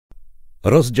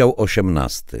Rozdział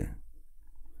 18.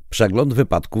 Przegląd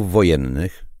wypadków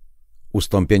wojennych,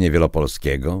 ustąpienie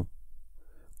Wielopolskiego,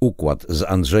 układ z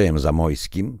Andrzejem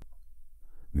Zamoyskim,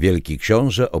 Wielki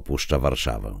Książę opuszcza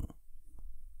Warszawę.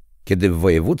 Kiedy w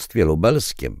województwie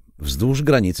lubelskim wzdłuż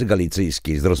granicy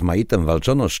galicyjskiej z rozmaitem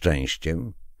walczono z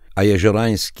Szczęściem, a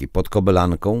Jeziorański pod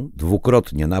Kobylanką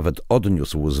dwukrotnie nawet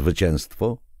odniósł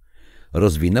zwycięstwo,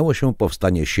 rozwinęło się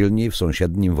powstanie silniej w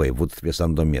sąsiednim województwie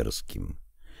sandomierskim,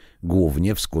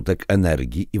 głównie wskutek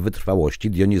energii i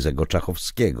wytrwałości Dionizego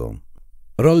Czachowskiego.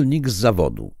 Rolnik z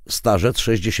zawodu, starzec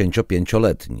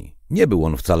 65-letni, nie był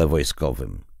on wcale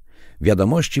wojskowym.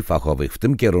 Wiadomości fachowych w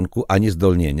tym kierunku ani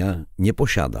zdolnienia nie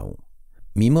posiadał.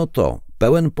 Mimo to,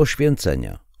 pełen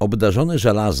poświęcenia, obdarzony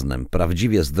żelaznem,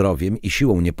 prawdziwie zdrowiem i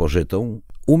siłą niepożytą,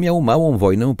 umiał małą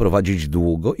wojnę prowadzić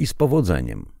długo i z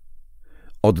powodzeniem.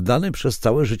 Oddany przez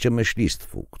całe życie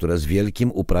myślistwu, które z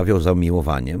wielkim uprawiał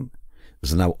zamiłowaniem,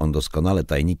 znał on doskonale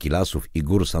tajniki lasów i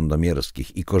gór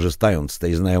sandomierskich i korzystając z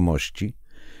tej znajomości,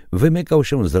 wymykał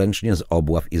się zręcznie z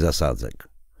obław i zasadzek.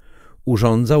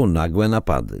 Urządzał nagłe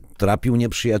napady, trapił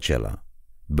nieprzyjaciela.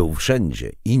 Był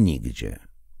wszędzie i nigdzie.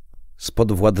 Z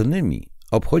podwładnymi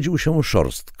obchodził się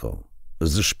szorstko,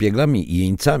 z szpieglami i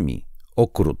jeńcami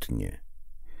okrutnie.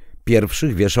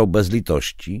 Pierwszych wieszał bez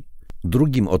litości,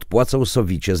 drugim odpłacał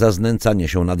sowicie za znęcanie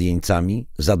się nad jeńcami,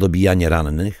 za dobijanie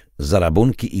rannych, za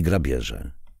rabunki i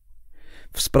grabieże.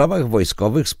 W sprawach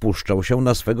wojskowych spuszczał się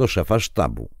na swego szefa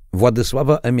sztabu,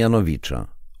 Władysława Emianowicza,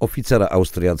 oficera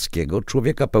austriackiego,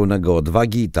 człowieka pełnego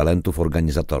odwagi i talentów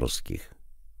organizatorskich.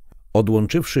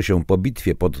 Odłączywszy się po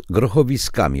bitwie pod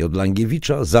Grochowiskami od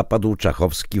Langiewicza, zapadł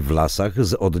Czachowski w lasach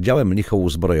z oddziałem licho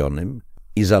uzbrojonym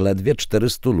i zaledwie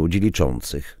 400 ludzi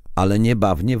liczących, ale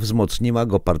niebawnie wzmocniła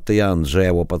go partyja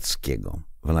Andrzeja Łopackiego,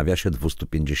 w nawiasie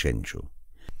 250.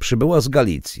 Przybyła z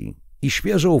Galicji i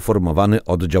świeżo uformowany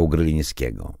oddział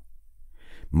Grylińskiego.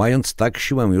 Mając tak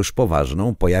siłę już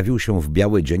poważną, pojawił się w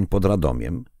biały dzień pod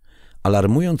Radomiem,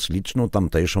 alarmując liczną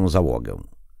tamtejszą załogę.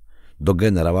 Do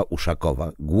generała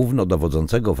Uszakowa,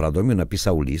 głównodowodzącego w Radomiu,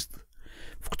 napisał list,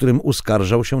 w którym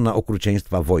uskarżał się na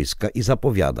okrucieństwa wojska i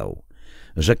zapowiadał,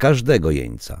 że każdego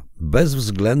jeńca, bez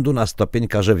względu na stopień,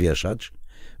 każe wieszać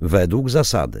według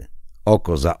zasady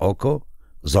oko za oko,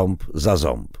 ząb za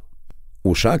ząb.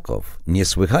 Uszakow,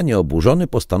 niesłychanie oburzony,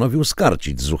 postanowił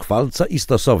skarcić zuchwalca i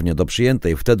stosownie do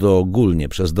przyjętej wtedy ogólnie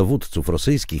przez dowódców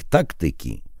rosyjskich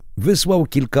taktyki wysłał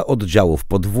kilka oddziałów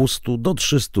po 200 do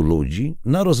 300 ludzi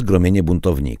na rozgromienie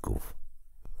buntowników.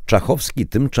 Czachowski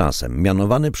tymczasem,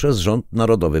 mianowany przez rząd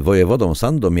narodowy wojewodą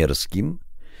sandomierskim,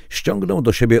 ściągnął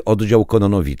do siebie oddział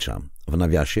Kononowicza, w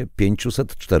nawiasie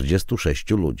 546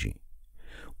 ludzi,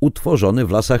 utworzony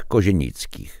w Lasach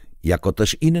Kozienickich, jako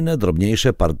też inne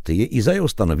drobniejsze partie i zajął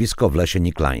stanowisko w Lesie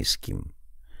Niklańskim.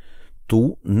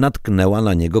 Tu natknęła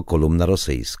na niego kolumna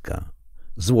rosyjska,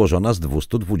 złożona z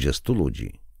 220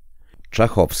 ludzi.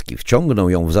 Czachowski wciągnął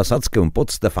ją w zasadzkę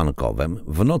pod Stefankowem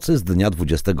w nocy z dnia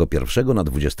 21 na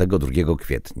 22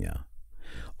 kwietnia.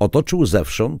 Otoczył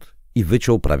zewsząd i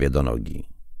wyciął prawie do nogi.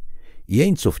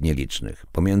 Jeńców nielicznych,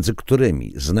 pomiędzy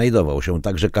którymi znajdował się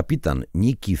także kapitan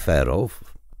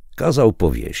Nikiferow, kazał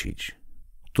powiesić.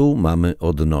 Tu mamy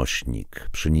odnośnik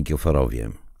przy Nikiferowie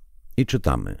i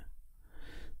czytamy.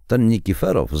 Ten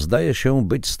Nikiferow zdaje się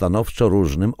być stanowczo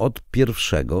różnym od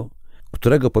pierwszego,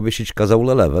 którego powiesić kazał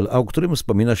Lelewel, a o którym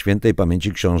wspomina świętej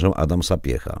pamięci książę Adam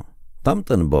Sapiecha.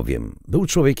 Tamten bowiem był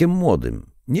człowiekiem młodym,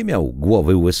 nie miał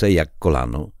głowy łysej jak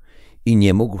kolano i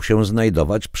nie mógł się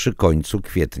znajdować przy końcu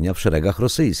kwietnia w szeregach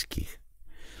rosyjskich.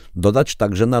 Dodać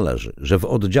także należy, że w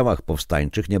oddziałach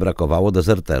powstańczych nie brakowało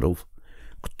dezerterów,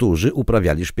 którzy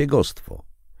uprawiali szpiegostwo.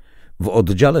 W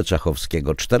oddziale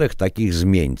Czachowskiego 4 takich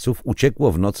zmieńców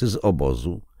uciekło w nocy z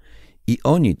obozu i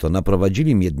oni to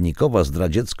naprowadzili Miednikowa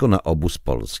zdradziecko na obóz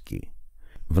Polski.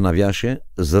 W nawiasie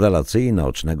z relacji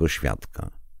naocznego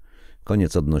świadka.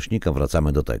 Koniec odnośnika,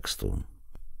 wracamy do tekstu.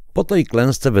 Po tej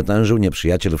klęsce wytężył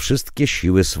nieprzyjaciel wszystkie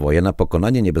siły swoje na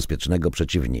pokonanie niebezpiecznego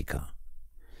przeciwnika.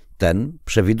 Ten,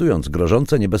 przewidując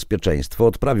grożące niebezpieczeństwo,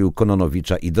 odprawił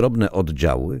Kononowicza i drobne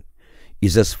oddziały i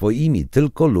ze swoimi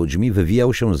tylko ludźmi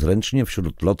wywijał się zręcznie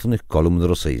wśród lotnych kolumn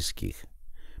rosyjskich.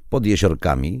 Pod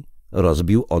Jeziorkami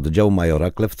rozbił oddział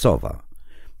majora Klewcowa,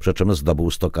 przy czym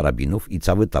zdobył 100 karabinów i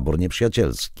cały tabor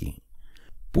nieprzyjacielski.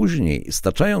 Później,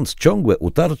 staczając ciągłe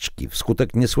utarczki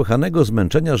wskutek niesłychanego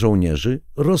zmęczenia żołnierzy,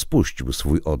 rozpuścił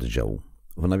swój oddział.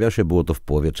 W nawiasie było to w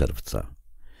połowie czerwca.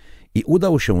 I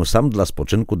udał się sam dla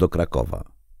spoczynku do Krakowa.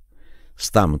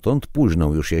 Stamtąd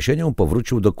późną już jesienią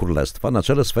powrócił do królestwa na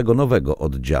czele swego nowego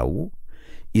oddziału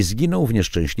i zginął w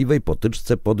nieszczęśliwej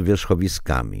potyczce pod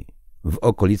Wierzchowiskami, w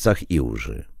okolicach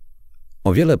Iłży.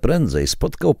 O wiele prędzej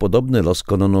spotkał podobny los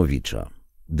Kononowicza.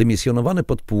 Dymisjonowany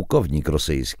podpułkownik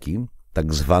rosyjski,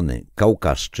 tak zwany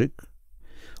Kaukaszczyk,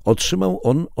 otrzymał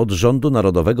on od rządu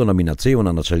narodowego nominację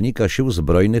na naczelnika sił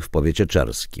zbrojnych w powiecie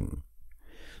czerskim.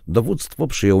 Dowództwo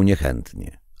przyjął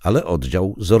niechętnie, ale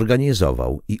oddział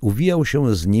zorganizował i uwijał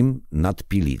się z nim nad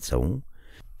Pilicą,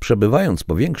 przebywając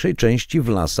po większej części w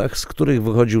lasach, z których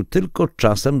wychodził tylko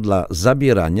czasem dla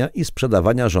zabierania i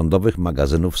sprzedawania rządowych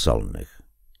magazynów solnych.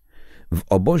 W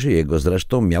obozie jego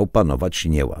zresztą miał panować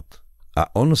nieład,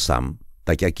 a on sam,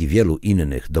 tak jak i wielu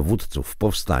innych dowódców w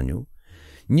powstaniu,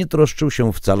 nie troszczył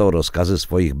się wcale o rozkazy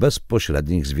swoich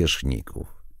bezpośrednich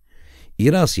zwierzchników.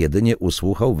 I raz jedynie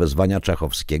usłuchał wezwania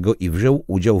Czachowskiego i wziął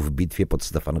udział w bitwie pod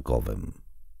Stefankowem.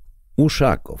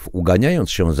 Uszakow, uganiając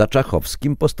się za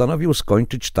Czachowskim, postanowił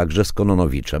skończyć także z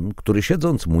Kononowiczem, który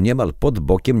siedząc mu niemal pod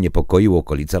bokiem niepokoił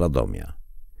okolice Radomia.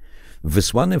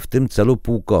 Wysłany w tym celu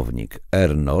pułkownik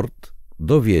Ernord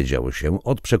dowiedział się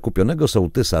od przekupionego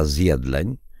sołtysa z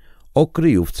Jedleń o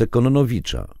kryjówce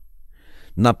Kononowicza.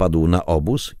 Napadł na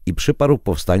obóz i przyparł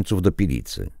powstańców do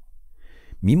Pilicy.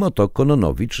 Mimo to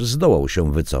Kononowicz zdołał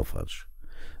się wycofać,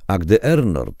 a gdy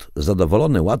Ernord,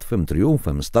 zadowolony łatwym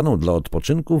triumfem, stanął dla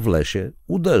odpoczynku w lesie,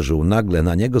 uderzył nagle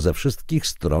na niego ze wszystkich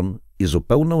stron i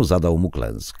zupełną zadał mu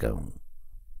klęskę.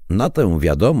 Na tę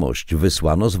wiadomość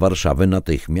wysłano z Warszawy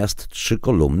natychmiast 3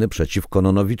 kolumny przeciw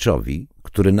Kononowiczowi,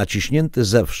 który naciśnięty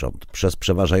zewsząd przez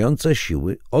przeważające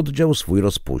siły oddział swój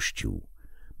rozpuścił.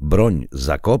 Broń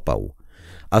zakopał,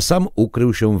 a sam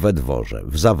ukrył się we dworze,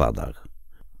 w zawadach.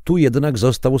 Tu jednak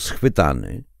został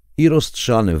schwytany i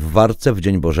rozstrzelany w Warce w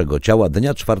dzień Bożego Ciała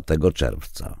dnia 4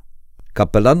 czerwca.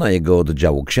 Kapelana jego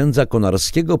oddziału, księdza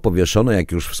Konarskiego, powieszono,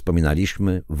 jak już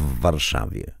wspominaliśmy, w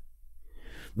Warszawie.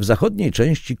 W zachodniej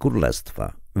części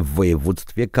królestwa, w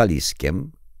województwie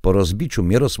kaliskiem, po rozbiciu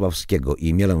Mierosławskiego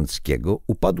i Mielęckiego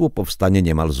upadło powstanie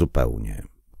niemal zupełnie.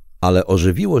 Ale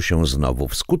ożywiło się znowu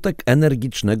wskutek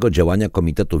energicznego działania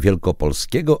Komitetu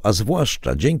Wielkopolskiego, a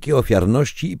zwłaszcza dzięki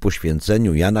ofiarności i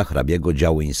poświęceniu Jana hrabiego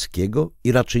Działyńskiego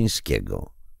i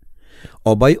Raczyńskiego.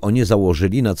 Obaj oni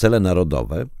założyli na cele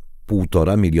narodowe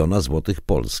 1,5 miliona złotych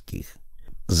polskich.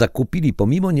 Zakupili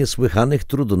pomimo niesłychanych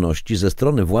trudności ze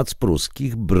strony władz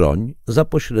pruskich broń za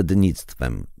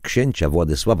pośrednictwem księcia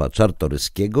Władysława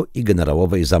Czartoryskiego i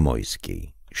generałowej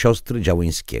Zamojskiej, siostry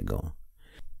Działyńskiego.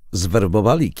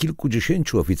 Zwerbowali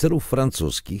kilkudziesięciu oficerów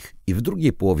francuskich i w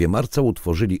drugiej połowie marca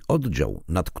utworzyli oddział,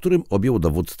 nad którym objął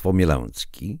dowództwo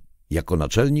Mielęcki, jako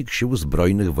naczelnik sił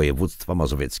zbrojnych województwa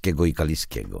mazowieckiego i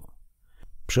kaliskiego.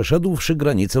 Przeszedłszy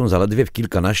granicę zaledwie w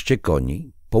kilkanaście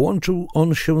koni, połączył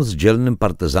on się z dzielnym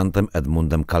partyzantem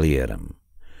Edmundem Kalierem,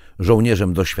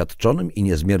 żołnierzem doświadczonym i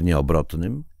niezmiernie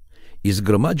obrotnym, i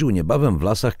zgromadził niebawem w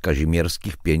lasach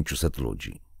kazimierskich 500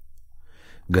 ludzi.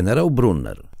 Generał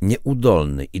Brunner,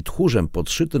 nieudolny i tchórzem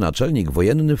podszyty naczelnik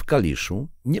wojenny w Kaliszu,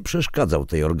 nie przeszkadzał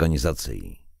tej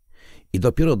organizacji i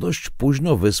dopiero dość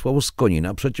późno wysłał z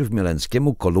Konina przeciw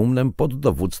Mielęckiemu kolumnę pod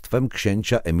dowództwem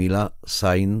księcia Emila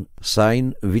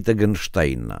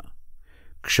Sayn-Wittgensteina.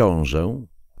 Książę,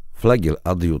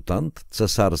 flegiel-adiutant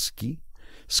cesarski,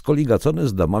 skoligacony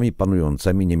z domami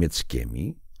panującymi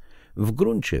niemieckimi, w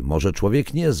gruncie może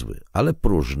człowiek niezły, ale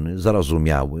próżny,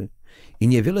 zarozumiały i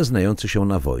niewiele znający się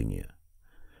na wojnie.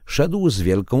 Szedł z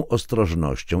wielką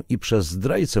ostrożnością i przez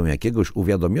zdrajcę jakiegoś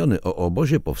uwiadomiony o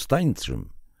obozie powstańczym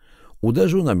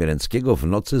uderzył na Mielęckiego w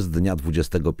nocy z dnia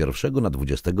 21 na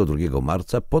 22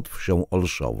 marca pod wsią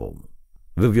Olszową.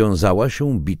 Wywiązała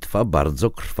się bitwa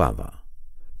bardzo krwawa.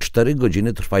 4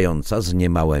 godziny trwająca z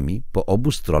niemałymi po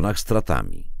obu stronach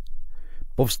stratami.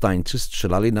 Powstańcy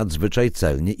strzelali nadzwyczaj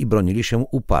celnie i bronili się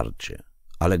uparcie,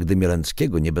 ale gdy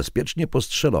Mielęckiego niebezpiecznie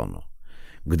postrzelono,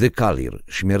 gdy Kalir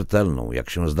śmiertelną, jak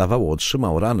się zdawało,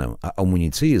 otrzymał ranę, a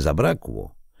amunicji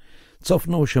zabrakło,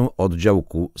 cofnął się oddział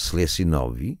ku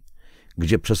Slesinowi,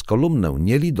 gdzie przez kolumnę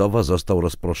Nielidowa został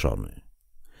rozproszony.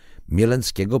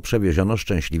 Mielęckiego przewieziono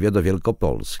szczęśliwie do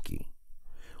Wielkopolski.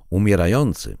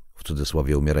 Umierający, w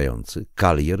cudzysłowie umierający,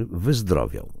 Kalier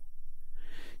wyzdrowiał.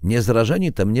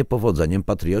 Niezrażeni tem niepowodzeniem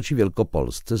patrioci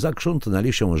wielkopolscy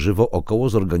zakrzątnęli się żywo około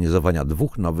zorganizowania 2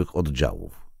 nowych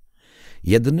oddziałów.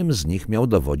 Jednym z nich miał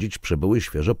dowodzić przybyły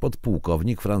świeżo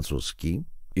podpułkownik francuski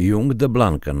Jung de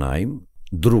Blankenheim,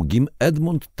 drugim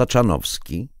Edmund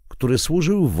Taczanowski, który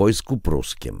służył w wojsku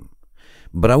pruskim.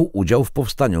 Brał udział w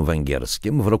powstaniu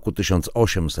węgierskim w roku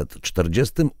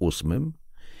 1848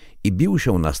 i bił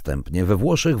się następnie we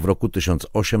Włoszech w roku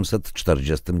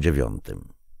 1849.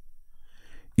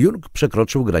 Jung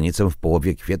przekroczył granicę w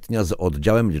połowie kwietnia z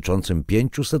oddziałem liczącym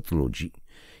 500 ludzi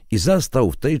i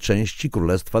zastał w tej części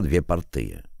królestwa 2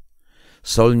 partie –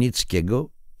 Solnickiego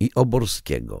i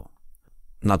Oborskiego.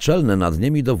 Naczelne nad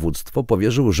nimi dowództwo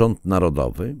powierzył rząd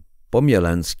narodowy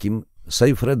Pomieleńskim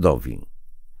Seyfredowi.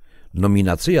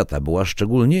 Nominacja ta była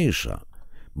szczególniejsza,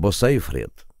 bo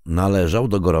Seyfried należał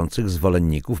do gorących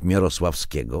zwolenników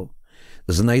Mierosławskiego,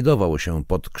 znajdował się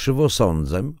pod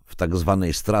krzywosądzem w tzw.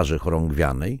 Straży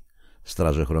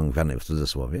Chorągwianej w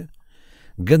cudzysłowie,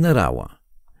 generała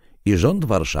i rząd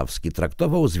warszawski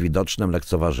traktował z widocznym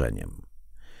lekceważeniem.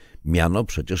 Miano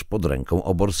przecież pod ręką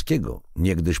Oborskiego,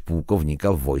 niegdyś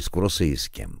pułkownika w wojsku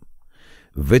rosyjskim,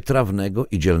 wytrawnego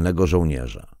i dzielnego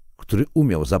żołnierza, który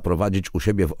umiał zaprowadzić u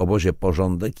siebie w obozie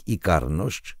porządek i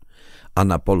karność, a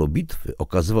na polu bitwy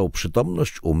okazywał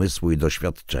przytomność umysłu i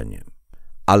doświadczenie.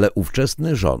 Ale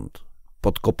ówczesny rząd,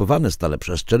 podkopywany stale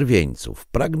przez czerwieńców,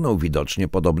 pragnął widocznie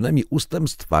podobnymi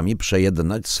ustępstwami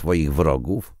przejednać swoich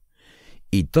wrogów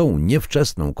i tą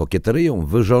niewczesną kokieteryją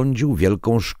wyrządził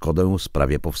wielką szkodę w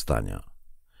sprawie powstania.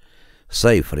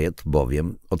 Seyfried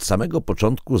bowiem od samego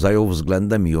początku zajął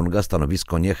względem Junga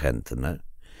stanowisko niechętne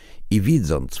i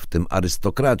widząc w tym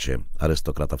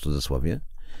arystokrata w cudzysłowie,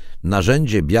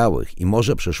 narzędzie białych i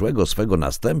może przyszłego swego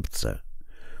następcę,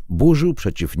 burzył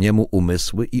przeciw niemu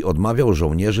umysły i odmawiał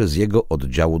żołnierzy z jego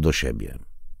oddziału do siebie.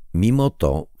 Mimo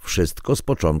to wszystko z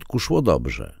początku szło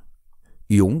dobrze.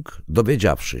 Jung,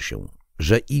 dowiedziawszy się,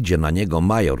 że idzie na niego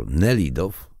major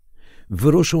Nelidow,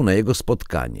 wyruszył na jego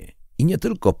spotkanie i nie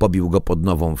tylko pobił go pod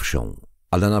Nową Wsią,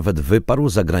 ale nawet wyparł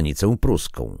za granicę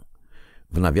pruską,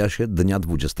 w nawiasie dnia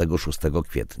 26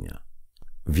 kwietnia.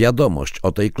 Wiadomość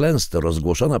o tej klęsce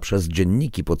rozgłoszona przez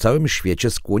dzienniki po całym świecie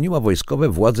skłoniła wojskowe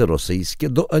władze rosyjskie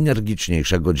do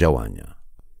energiczniejszego działania.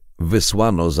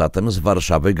 Wysłano zatem z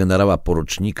Warszawy generała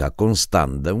porucznika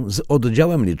Konstandę z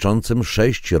oddziałem liczącym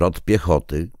 6 rot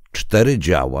piechoty, 4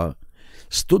 działa,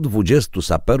 120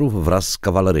 saperów wraz z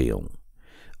kawalerią,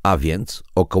 a więc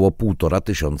około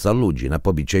 1500 ludzi na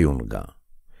pobicie Junga.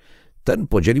 Ten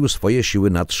podzielił swoje siły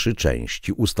na 3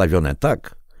 części, ustawione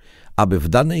tak, aby w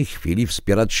danej chwili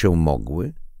wspierać się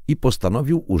mogły, i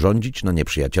postanowił urządzić na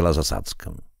nieprzyjaciela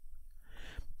zasadzkę.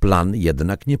 Plan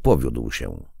jednak nie powiódł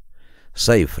się.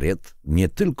 Seyfried nie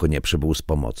tylko nie przybył z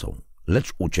pomocą,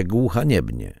 lecz uciekł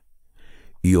haniebnie.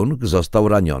 Jung został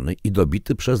raniony i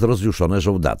dobity przez rozjuszone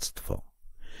żołdactwo.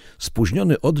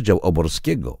 Spóźniony oddział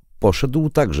Oborskiego poszedł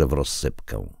także w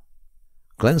rozsypkę.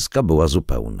 Klęska była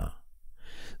zupełna.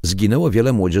 Zginęło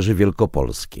wiele młodzieży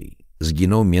wielkopolskiej.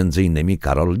 Zginął m.in.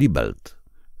 Karol Libelt,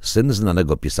 syn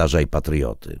znanego pisarza i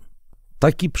patrioty.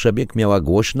 Taki przebieg miała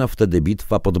głośna wtedy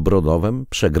bitwa pod Brodowem,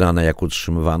 przegrana, jak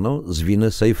utrzymywano, z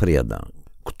winy Seyfrieda,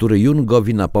 który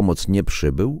Jungowi na pomoc nie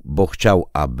przybył, bo chciał,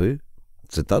 aby,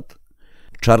 cytat,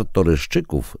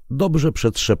 Czartoryszczyków dobrze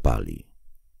przetrzepali.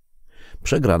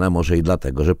 Przegrana może i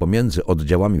dlatego, że pomiędzy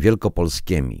oddziałami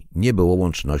wielkopolskimi nie było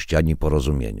łączności ani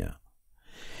porozumienia.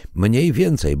 Mniej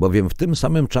więcej bowiem w tym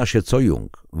samym czasie co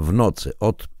Jung, w nocy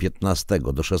od 15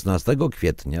 do 16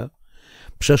 kwietnia,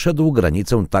 przeszedł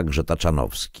granicę także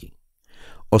Taczanowski.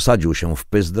 Osadził się w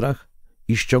Pyzdrach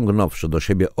i ściągnąwszy do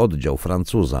siebie oddział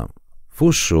Francuza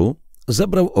Fuszu,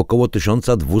 zebrał około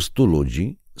 1200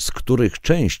 ludzi, z których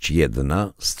część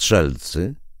jedna,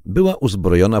 strzelcy, była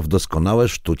uzbrojona w doskonałe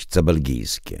sztućce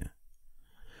belgijskie.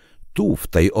 Tu, w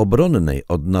tej obronnej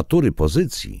od natury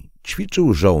pozycji,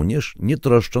 ćwiczył żołnierz, nie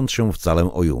troszcząc się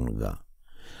wcale o Junga.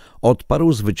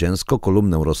 Odparł zwycięsko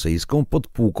kolumnę rosyjską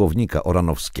podpułkownika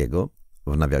Oranowskiego,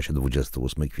 w nawiasie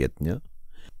 28 kwietnia,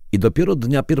 i dopiero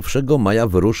dnia 1 maja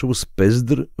wyruszył z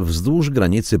Pyzdr wzdłuż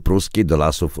granicy pruskiej do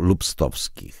lasów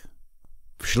lubstowskich.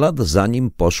 W ślad za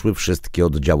nim poszły wszystkie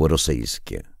oddziały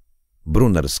rosyjskie.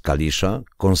 Brunner z Kalisza,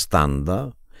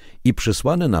 Konstanda i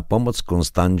przysłany na pomoc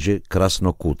Konstandzie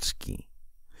Krasnokucki.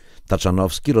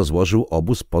 Taczanowski rozłożył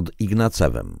obóz pod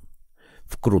Ignacewem.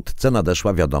 Wkrótce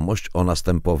nadeszła wiadomość o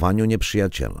następowaniu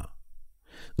nieprzyjaciela.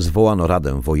 Zwołano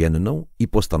radę wojenną i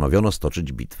postanowiono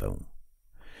stoczyć bitwę.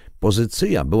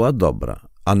 Pozycja była dobra,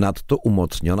 a nadto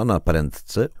umocniona na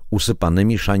prędce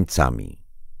usypanymi szańcami.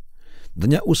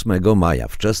 Dnia 8 maja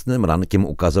wczesnym rankiem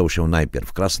ukazał się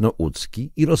najpierw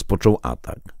Krasnoucki i rozpoczął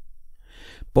atak.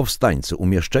 Powstańcy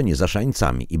umieszczeni za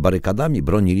szańcami i barykadami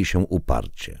bronili się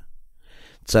uparcie.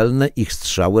 Celne ich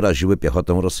strzały raziły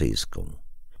piechotę rosyjską.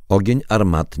 Ogień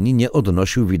armatni nie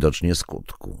odnosił widocznie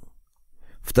skutku.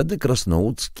 Wtedy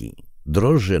Krasnoucki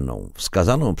drożyną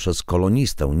wskazaną przez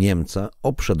kolonistę Niemca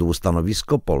obszedł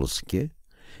stanowisko polskie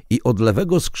i od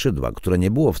lewego skrzydła, które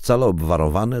nie było wcale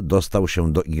obwarowane, dostał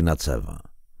się do Ignacewa.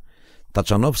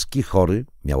 Taczanowski, chory,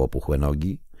 miał opuchłe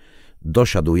nogi,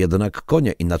 dosiadł jednak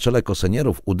konia i na czele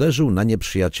kosenierów uderzył na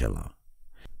nieprzyjaciela.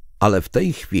 Ale w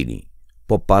tej chwili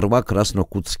poparła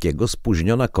Krasnokuckiego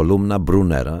spóźniona kolumna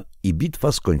Brunera i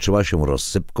bitwa skończyła się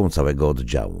rozsypką całego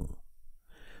oddziału.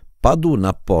 padł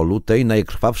na polu tej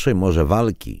najkrwawszej może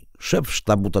walki szef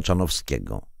sztabu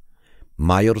Taczanowskiego,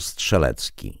 major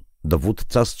Strzelecki,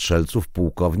 dowódca strzelców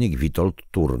pułkownik Witold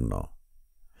Turno.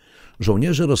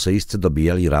 Żołnierze rosyjscy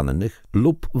dobijali rannych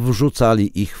lub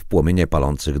wrzucali ich w płomienie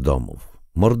palących domów,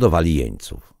 mordowali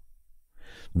jeńców.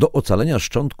 Do ocalenia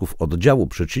szczątków oddziału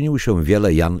przyczynił się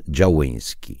wiele Jan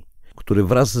Działyński, który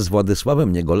wraz z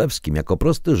Władysławem Niegolewskim jako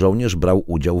prosty żołnierz brał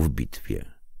udział w bitwie.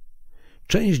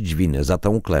 Część winy za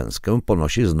tę klęskę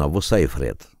ponosi znowu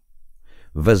Seyfried.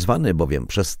 Wezwany bowiem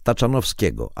przez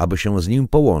Taczanowskiego, aby się z nim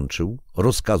połączył,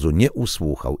 rozkazu nie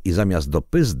usłuchał i zamiast do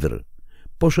Pyzdr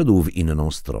poszedł w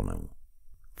inną stronę.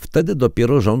 Wtedy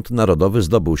dopiero rząd narodowy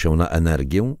zdobył się na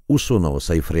energię, usunął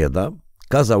Seyfrieda,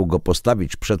 kazał go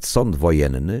postawić przed sąd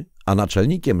wojenny, a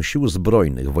naczelnikiem sił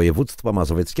zbrojnych województwa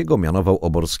mazowieckiego mianował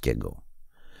Oborskiego.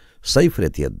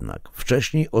 Seyfried jednak,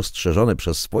 wcześniej ostrzeżony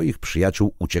przez swoich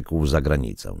przyjaciół, uciekł za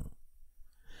granicę.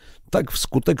 Tak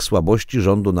wskutek słabości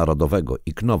rządu narodowego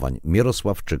i knowań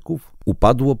Mierosławczyków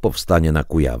upadło powstanie na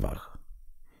Kujawach.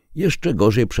 Jeszcze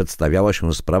gorzej przedstawiała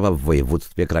się sprawa w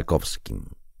województwie krakowskim,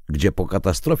 gdzie po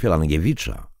katastrofie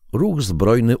Langiewicza ruch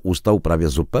zbrojny ustał prawie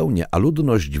zupełnie, a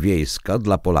ludność wiejska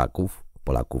dla Polaków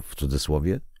w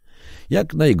cudzysłowie,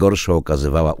 jak najgorsze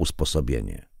okazywała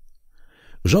usposobienie.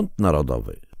 Rząd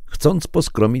narodowy, chcąc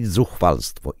poskromić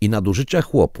zuchwalstwo i nadużycia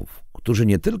chłopów, którzy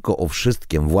nie tylko o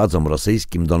wszystkim władzom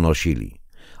rosyjskim donosili,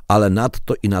 ale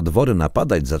nadto i na dwory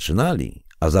napadać zaczynali,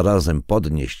 a zarazem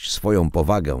podnieść swoją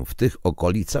powagę w tych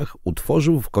okolicach,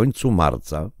 utworzył w końcu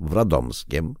marca w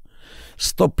Radomskiem,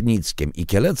 Stopnickiem i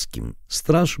Kieleckim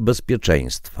Straż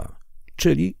Bezpieczeństwa,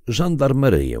 czyli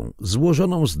żandarmerię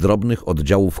złożoną z drobnych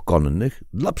oddziałów konnych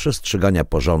dla przestrzegania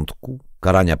porządku,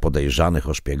 karania podejrzanych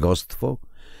o szpiegostwo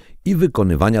i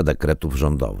wykonywania dekretów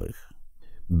rządowych.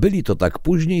 Byli to tak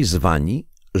później zwani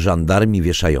żandarmi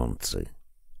wieszający.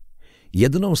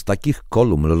 Jedną z takich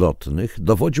kolumn lotnych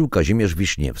dowodził Kazimierz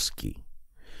Wiśniewski,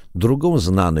 drugą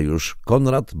znany już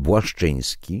Konrad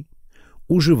Błaszczyński,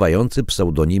 używający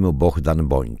pseudonimu Bohdan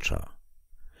Bończa.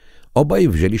 Obaj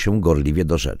wzięli się gorliwie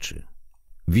do rzeczy.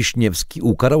 Wiśniewski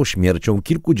ukarał śmiercią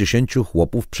kilkudziesięciu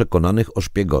chłopów przekonanych o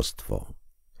szpiegostwo.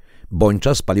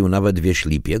 Bończa spalił nawet wieś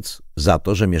Lipiec za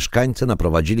to, że mieszkańcy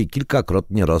naprowadzili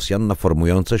kilkakrotnie Rosjan na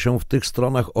formujące się w tych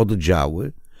stronach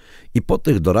oddziały i po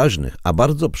tych doraźnych, a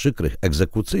bardzo przykrych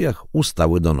egzekucjach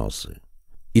ustały donosy.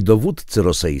 I dowódcy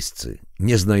rosyjscy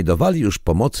nie znajdowali już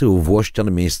pomocy u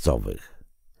włościan miejscowych.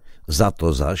 Za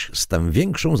to zaś z tym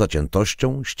większą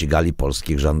zaciętością ścigali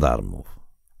polskich żandarmów.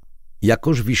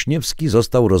 Jakoż Wiśniewski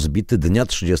został rozbity dnia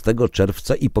 30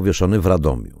 czerwca i powieszony w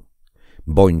Radomiu.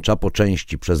 Bończa po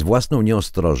części przez własną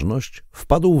nieostrożność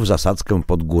wpadł w zasadzkę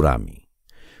pod górami.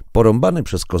 Porąbany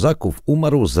przez kozaków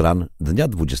umarł z ran dnia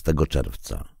 20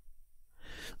 czerwca.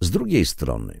 Z drugiej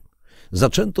strony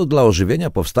zaczęto dla ożywienia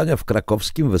powstania w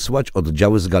Krakowskim wysyłać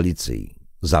oddziały z Galicji,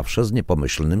 zawsze z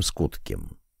niepomyślnym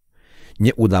skutkiem.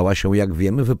 Nie udała się, jak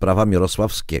wiemy, wyprawa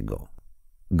Mierosławskiego.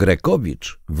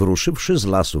 Grekowicz, wyruszywszy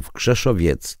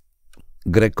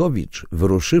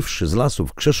z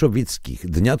lasów krzeszowickich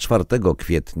dnia 4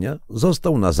 kwietnia,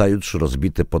 został nazajutrz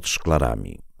rozbity pod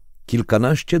Szklarami.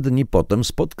 Kilkanaście dni potem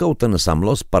spotkał ten sam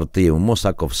los partyję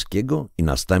Mosakowskiego i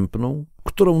następną,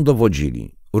 którą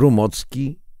dowodzili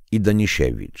Rumocki i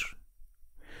Denisiewicz.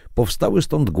 Powstały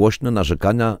stąd głośne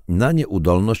narzekania na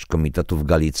nieudolność komitetów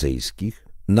galicyjskich,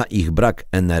 na ich brak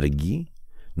energii,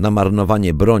 na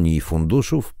marnowanie broni i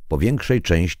funduszów, po większej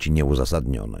części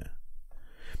nieuzasadnione.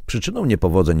 Przyczyną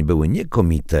niepowodzeń były nie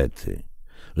komitety,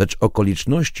 lecz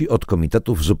okoliczności od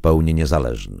komitetów zupełnie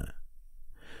niezależne.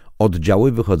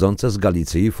 Oddziały wychodzące z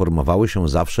Galicji formowały się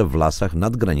zawsze w lasach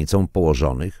nad granicą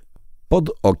położonych, pod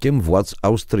okiem władz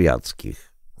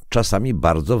austriackich, czasami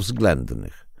bardzo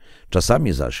względnych,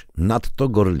 czasami zaś nadto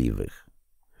gorliwych.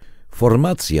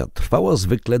 Formacja trwała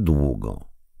zwykle długo.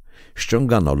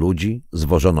 Ściągano ludzi,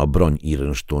 zwożono broń i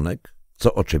rynsztunek,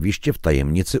 co oczywiście w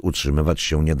tajemnicy utrzymywać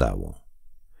się nie dało.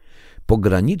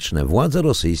 Pograniczne władze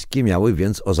rosyjskie miały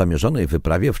więc o zamierzonej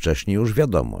wyprawie wcześniej już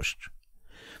wiadomość.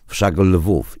 Wszak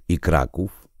Lwów i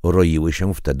Kraków roiły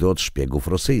się wtedy od szpiegów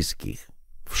rosyjskich.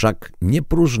 Wszak nie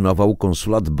próżnował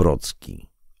konsulat brocki,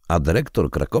 a dyrektor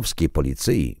krakowskiej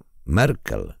policji,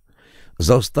 Merkel,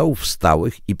 został w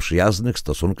stałych i przyjaznych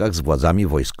stosunkach z władzami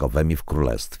wojskowymi w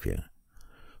królestwie.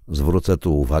 Zwrócę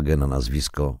tu uwagę na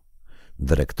nazwisko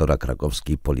dyrektora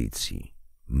krakowskiej policji,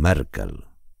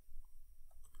 Merkel.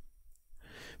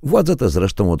 Władze te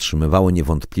zresztą otrzymywały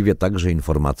niewątpliwie także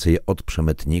informacje od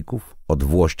przemytników, od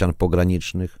włościan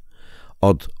pogranicznych,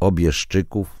 od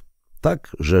obieszczyków,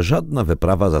 tak, że żadna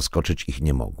wyprawa zaskoczyć ich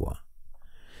nie mogła.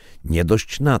 Nie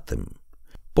dość na tym.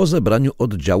 Po zebraniu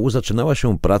oddziału zaczynała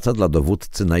się praca dla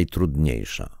dowódcy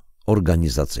najtrudniejsza –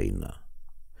 organizacyjna.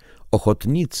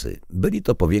 Ochotnicy byli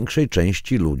to po większej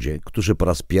części ludzie, którzy po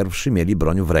raz pierwszy mieli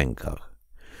broń w rękach,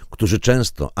 którzy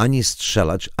często ani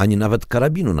strzelać, ani nawet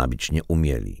karabinu nabić nie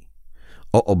umieli.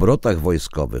 O obrotach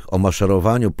wojskowych, o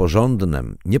maszerowaniu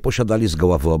porządnym nie posiadali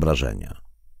zgoła wyobrażenia.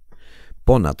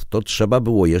 Ponadto trzeba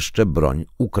było jeszcze broń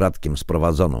ukradkiem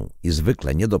sprowadzoną i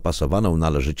zwykle niedopasowaną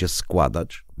należycie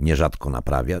składać, nierzadko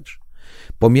naprawiać,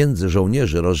 pomiędzy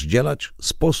żołnierzy rozdzielać,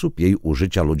 sposób jej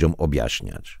użycia ludziom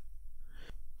objaśniać.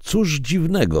 Cóż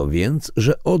dziwnego więc,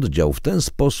 że oddział w ten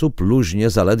sposób luźnie,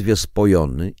 zaledwie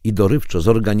spojony i dorywczo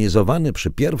zorganizowany przy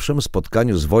pierwszym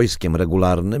spotkaniu z wojskiem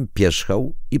regularnym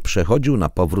pierzchał i przechodził na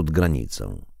powrót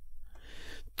granicę.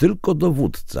 Tylko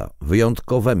dowódca,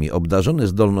 wyjątkowymi obdarzony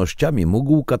zdolnościami,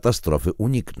 mógł katastrofy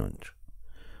uniknąć.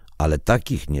 Ale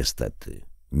takich niestety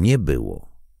nie było.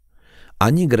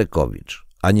 Ani Grekowicz,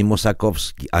 ani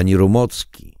Mosakowski, ani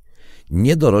Rumocki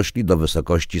nie dorośli do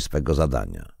wysokości swego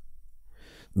zadania.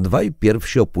 Dwaj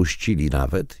pierwsi opuścili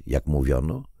nawet, jak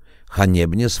mówiono,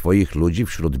 haniebnie swoich ludzi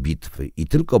wśród bitwy i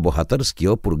tylko bohaterski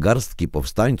opór garstki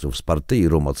powstańców z partii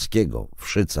Rumockiego w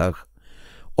Szycach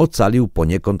ocalił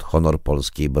poniekąd honor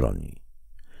polskiej broni.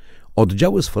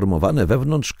 Oddziały sformowane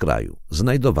wewnątrz kraju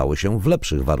znajdowały się w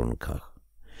lepszych warunkach.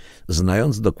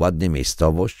 Znając dokładnie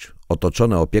miejscowość,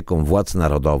 otoczone opieką władz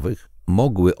narodowych,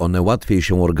 mogły one łatwiej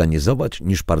się organizować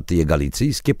niż partie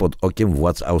galicyjskie pod okiem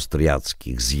władz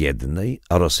austriackich z jednej,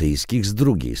 a rosyjskich z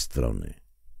drugiej strony.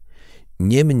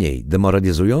 Niemniej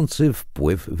demoralizujący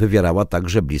wpływ wywierała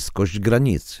także bliskość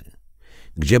granicy,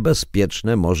 gdzie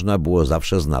bezpieczne można było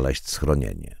zawsze znaleźć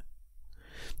schronienie.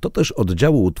 To też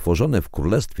oddziały utworzone w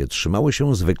królestwie trzymały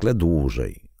się zwykle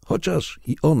dłużej, chociaż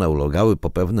i one ulegały po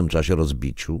pewnym czasie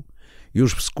rozbiciu,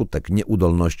 już wskutek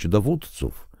nieudolności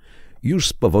dowódców, już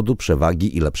z powodu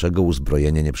przewagi i lepszego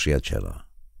uzbrojenia nieprzyjaciela.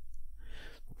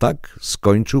 Tak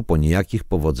skończył po niejakich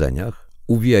powodzeniach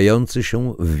uwijający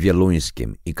się w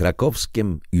Wieluńskiem i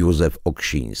Krakowskiem Józef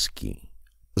Oksiński,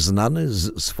 znany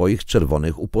z swoich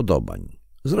czerwonych upodobań,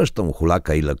 zresztą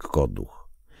hulaka i lekkoduch.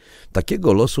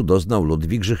 Takiego losu doznał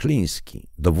Ludwik Żychliński,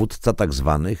 dowódca tak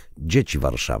zwanych dzieci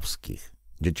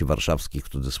warszawskich w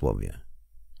cudzysłowie.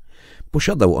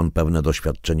 Posiadał on pewne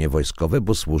doświadczenie wojskowe,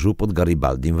 bo służył pod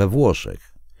Garibaldim we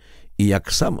Włoszech i,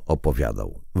 jak sam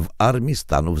opowiadał, w Armii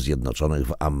Stanów Zjednoczonych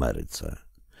w Ameryce,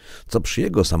 co przy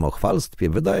jego samochwalstwie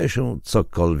wydaje się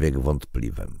cokolwiek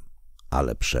wątpliwym,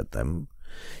 ale przedtem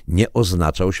nie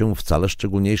oznaczał się wcale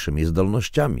szczególniejszymi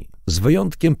zdolnościami, z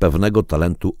wyjątkiem pewnego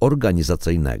talentu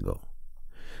organizacyjnego.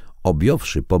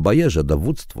 Objąwszy po bajerze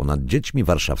dowództwo nad dziećmi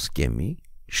warszawskimi,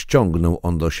 ściągnął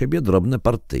on do siebie drobne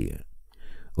partie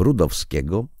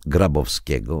Rudowskiego,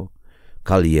 Grabowskiego,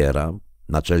 Kaliera,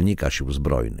 naczelnika sił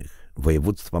zbrojnych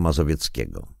województwa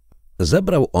mazowieckiego.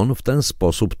 Zebrał on w ten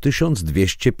sposób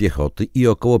 1200 piechoty i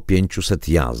około 500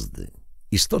 jazdy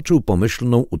i stoczył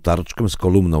pomyślną utarczkę z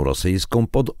kolumną rosyjską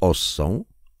pod Ossą,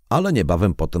 ale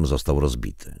niebawem potem został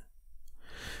rozbity.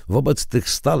 Wobec tych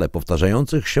stale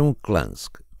powtarzających się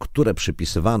klęsk, które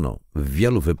przypisywano w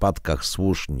wielu wypadkach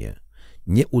słusznie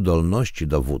nieudolności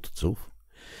dowódców,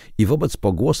 i wobec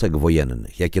pogłosek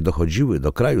wojennych, jakie dochodziły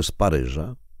do kraju z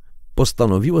Paryża,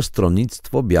 postanowiło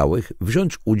stronnictwo białych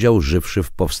wziąć udział żywszy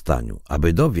w powstaniu,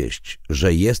 aby dowieść,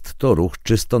 że jest to ruch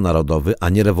czysto narodowy, a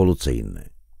nie rewolucyjny.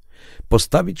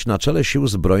 Postawić na czele sił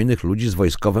zbrojnych ludzi z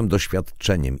wojskowym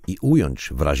doświadczeniem i ująć,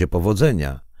 w razie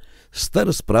powodzenia,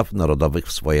 ster spraw narodowych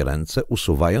w swoje ręce,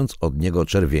 usuwając od niego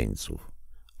czerwieńców,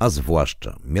 a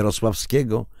zwłaszcza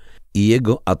Mierosławskiego i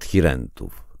jego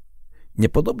adhirentów.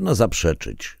 Niepodobna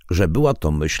zaprzeczyć, że była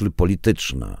to myśl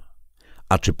polityczna,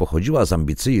 a czy pochodziła z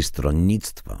ambicji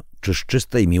stronnictwa, czy z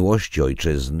czystej miłości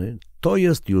ojczyzny, to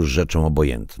jest już rzeczą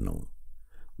obojętną.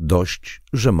 Dość,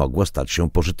 że mogła stać się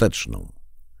pożyteczną.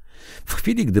 W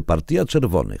chwili, gdy Partia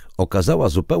Czerwonych okazała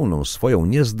zupełną swoją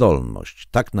niezdolność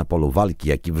tak na polu walki,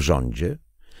 jak i w rządzie,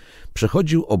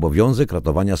 przechodził obowiązek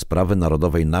ratowania sprawy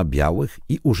narodowej na białych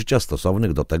i użycia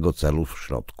stosownych do tego celów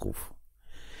środków.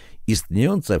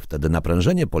 Istniejące wtedy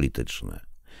naprężenie polityczne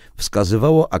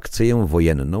wskazywało akcję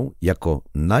wojenną jako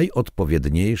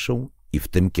najodpowiedniejszą i w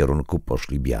tym kierunku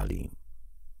poszli biali.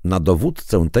 Na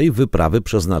dowódcę tej wyprawy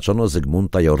przeznaczono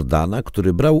Zygmunta Jordana,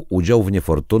 który brał udział w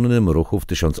niefortunnym ruchu w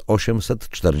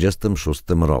 1846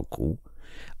 roku,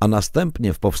 a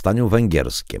następnie w powstaniu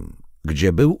węgierskim,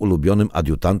 gdzie był ulubionym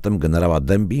adiutantem generała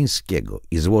Dębińskiego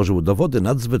i złożył dowody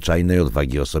nadzwyczajnej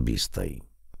odwagi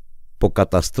osobistej. Po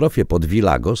katastrofie pod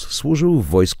Vilagos służył w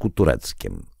wojsku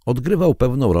tureckim. Odgrywał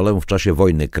pewną rolę w czasie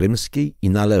wojny krymskiej i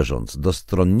należąc do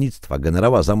stronnictwa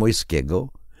generała Zamojskiego,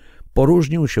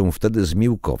 Poróżnił się wtedy z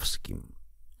Miłkowskim.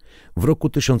 W roku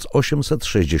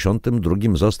 1862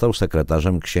 został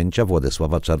sekretarzem księcia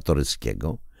Władysława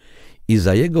Czartoryskiego i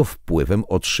za jego wpływem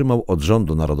otrzymał od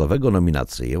rządu narodowego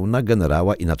nominację na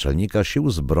generała i naczelnika sił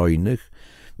zbrojnych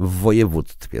w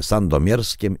województwie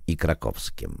sandomierskim i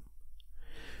krakowskim.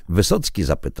 Wysocki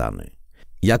zapytany,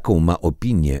 jaką ma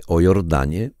opinię o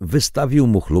Jordanie, wystawił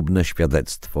mu chlubne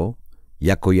świadectwo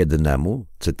jako jednemu,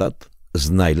 cytat, z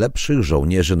najlepszych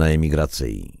żołnierzy na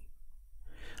emigracji.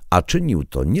 A czynił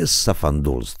to nie z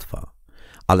safandulstwa,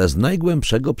 ale z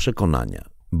najgłębszego przekonania,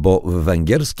 bo w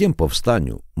węgierskim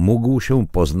powstaniu mógł się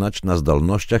poznać na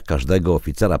zdolnościach każdego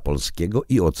oficera polskiego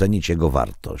i ocenić jego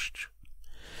wartość.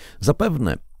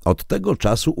 Zapewne od tego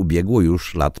czasu ubiegło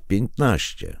już lat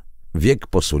 15. Wiek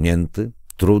posunięty,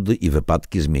 trudy i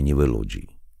wypadki zmieniły ludzi.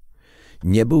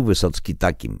 Nie był Wysocki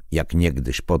takim, jak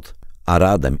niegdyś pod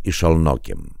Aradem i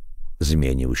Szolnokiem.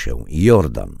 Zmienił się i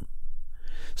Jordan.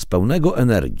 Z pełnego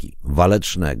energii,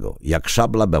 walecznego, jak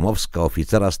szabla bemowska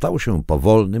oficera stał się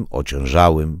powolnym,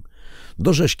 ociężałym,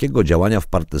 do rzeźkiego działania w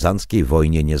partyzanckiej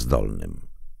wojnie niezdolnym.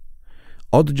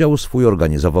 Oddział swój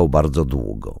organizował bardzo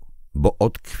długo, bo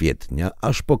od kwietnia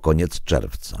aż po koniec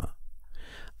czerwca,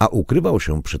 a ukrywał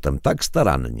się przytem tak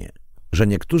starannie, że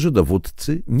niektórzy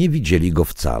dowódcy nie widzieli go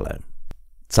wcale.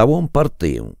 Całą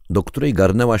partyję, do której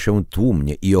garnęła się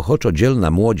tłumnie i ochoczo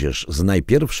dzielna młodzież z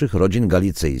najpierwszych rodzin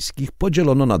galicyjskich,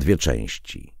 podzielono na dwie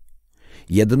części.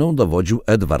 Jedną dowodził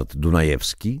Edward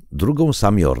Dunajewski, drugą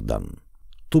sam Jordan.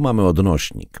 Tu mamy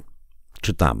odnośnik.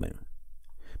 Czytamy.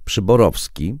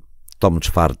 Przyborowski, tom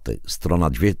 4, strona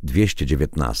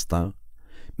 219,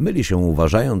 myli się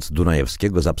uważając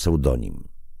Dunajewskiego za pseudonim.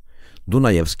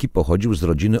 Dunajewski pochodził z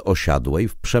rodziny osiadłej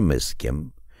w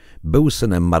Przemyskiem, był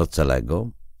synem Marcelego,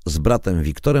 z bratem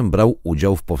Wiktorem brał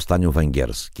udział w powstaniu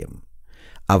węgierskim,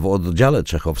 a w oddziale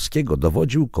czechowskiego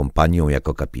dowodził kompanią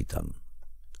jako kapitan.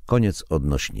 Koniec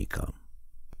odnośnika.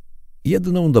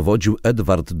 Jedną dowodził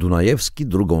Edward Dunajewski,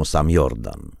 drugą sam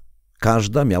Jordan.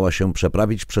 Każda miała się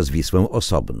przeprawić przez Wisłę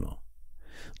osobno.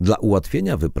 Dla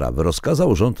ułatwienia wyprawy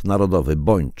rozkazał rząd narodowy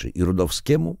Bończy i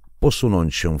Rudowskiemu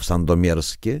posunąć się w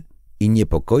Sandomierskie i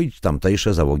niepokoić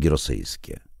tamtejsze załogi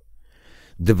rosyjskie.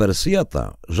 Dywersja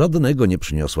ta żadnego nie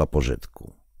przyniosła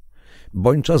pożytku.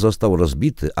 Bończa został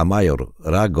rozbity, a major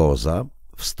Ragoza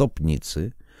w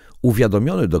Stopnicy,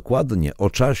 uwiadomiony dokładnie o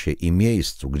czasie i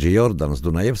miejscu, gdzie Jordan z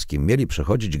Dunajewskim mieli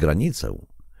przechodzić granicę,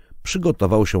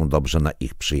 przygotował się dobrze na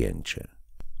ich przyjęcie.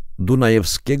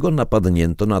 Dunajewskiego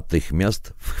napadnięto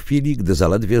natychmiast w chwili, gdy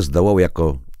zaledwie zdołał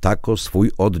jako tako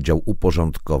swój oddział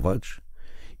uporządkować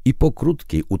i po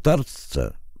krótkiej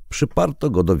utarczce przyparto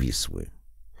go do Wisły.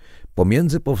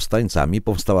 Pomiędzy powstańcami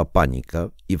powstała panika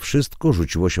i wszystko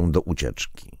rzuciło się do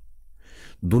ucieczki.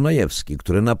 Dunajewski,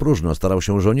 który na próżno starał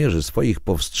się żołnierzy swoich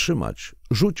powstrzymać,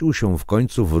 rzucił się w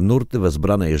końcu w nurty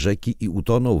wezbranej rzeki i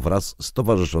utonął wraz z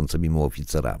towarzyszącymi mu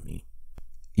oficerami.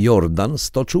 Jordan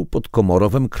stoczył pod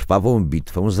Komorowem krwawą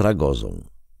bitwę z Ragozą.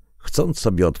 Chcąc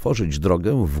sobie otworzyć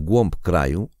drogę w głąb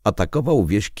kraju, atakował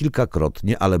wieś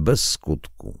kilkakrotnie, ale bez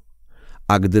skutku.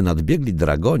 A gdy nadbiegli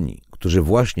dragoni, którzy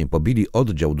właśnie pobili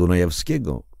oddział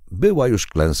Dunajewskiego, była już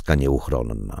klęska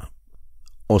nieuchronna.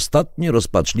 Ostatnie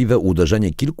rozpaczliwe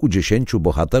uderzenie kilkudziesięciu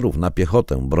bohaterów na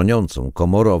piechotę broniącą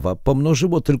Komorowa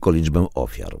pomnożyło tylko liczbę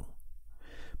ofiar.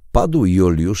 Padł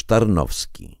Juliusz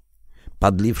Tarnowski.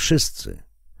 Padli wszyscy.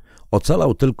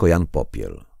 Ocalał tylko Jan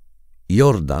Popiel.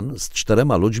 Jordan z 4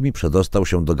 ludźmi przedostał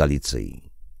się do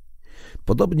Galicji.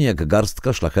 Podobnie jak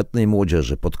garstka szlachetnej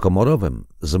młodzieży pod Komorowem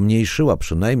zmniejszyła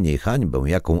przynajmniej hańbę,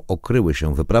 jaką okryły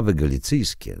się wyprawy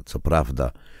galicyjskie, co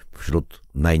prawda wśród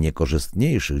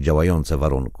najniekorzystniejszych działające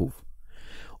warunków,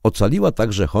 ocaliła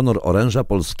także honor oręża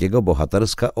polskiego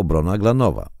bohaterska obrona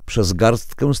Glanowa przez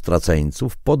garstkę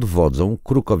straceńców pod wodzą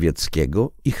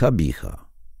Krukowieckiego i Habicha.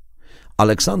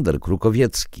 Aleksander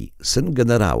Krukowiecki, syn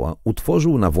generała,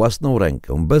 utworzył na własną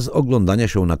rękę, bez oglądania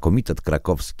się na komitet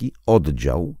krakowski,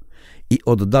 oddział i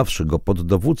oddawszy go pod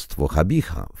dowództwo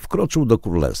Habicha, wkroczył do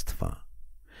królestwa.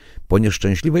 Po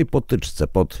nieszczęśliwej potyczce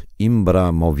pod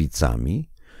Imbramowicami,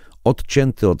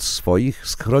 odcięty od swoich,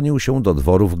 schronił się do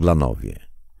dworu w Glanowie.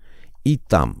 I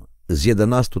tam z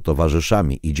 11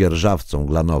 towarzyszami i dzierżawcą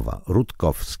Glanowa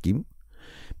Rutkowskim,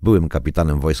 byłym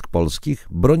kapitanem wojsk polskich,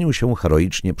 bronił się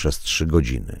heroicznie przez 3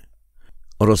 godziny.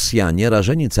 Rosjanie,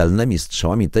 rażeni celnymi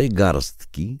strzałami tej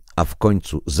garstki, a w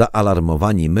końcu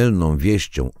zaalarmowani mylną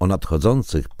wieścią o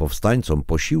nadchodzących powstańcom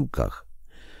posiłkach,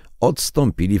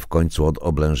 odstąpili w końcu od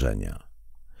oblężenia.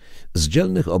 Z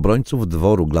dzielnych obrońców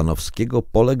dworu glanowskiego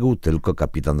poległ tylko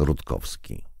kapitan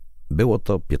Rutkowski. Było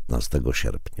to 15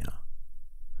 sierpnia.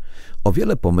 O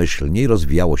wiele pomyślniej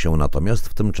rozwijało się natomiast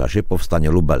w tym czasie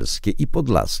powstanie lubelskie i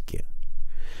podlaskie.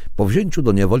 Po wzięciu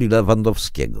do niewoli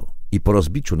Lewandowskiego i po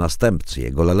rozbiciu następcy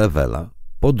jego Lelewela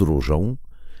podróżą,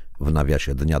 w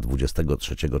nawiasie dnia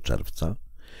 23 czerwca,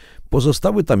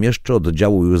 pozostały tam jeszcze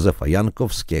oddziału Józefa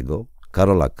Jankowskiego,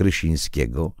 Karola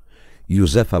Krysińskiego,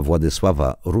 Józefa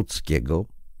Władysława Rudzkiego,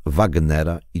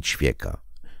 Wagnera i Ćwieka,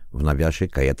 w nawiasie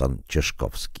Kajetan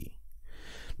Cieszkowski.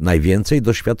 Najwięcej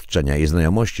doświadczenia i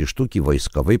znajomości sztuki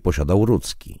wojskowej posiadał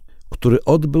Rudzki, który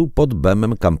odbył pod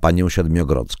Bemem kampanię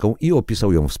siedmiogrodzką i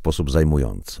opisał ją w sposób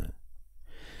zajmujący.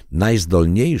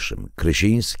 Najzdolniejszym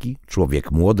Krysiński,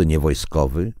 człowiek młody,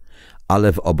 niewojskowy,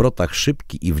 ale w obrotach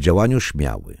szybki i w działaniu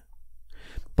śmiały.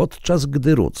 Podczas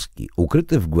gdy Rudzki,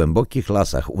 ukryty w głębokich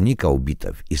lasach, unikał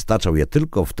bitew i staczał je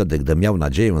tylko wtedy, gdy miał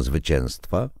nadzieję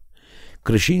zwycięstwa,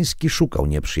 Krysiński szukał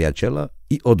nieprzyjaciela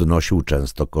i odnosił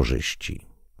często korzyści.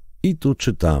 I tu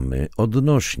czytamy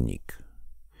odnośnik.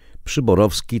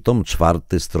 Przyborowski, tom 4,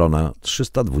 strona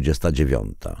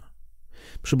 329.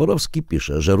 Przyborowski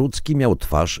pisze, że Rudzki miał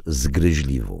twarz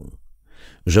zgryźliwą,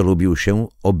 że lubił się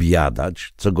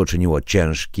objadać, co go czyniło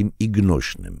ciężkim i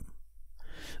gnuśnym.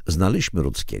 Znaliśmy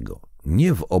Rudzkiego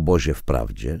nie w obozie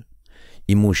wprawdzie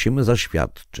i musimy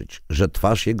zaświadczyć, że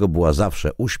twarz jego była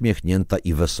zawsze uśmiechnięta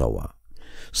i wesoła,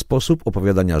 sposób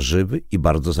opowiadania żywy i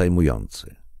bardzo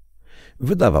zajmujący.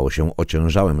 Wydawał się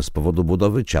ociężałym z powodu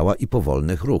budowy ciała i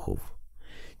powolnych ruchów.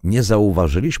 Nie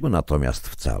zauważyliśmy natomiast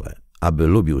wcale, aby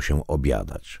lubił się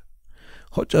objadać.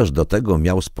 Chociaż do tego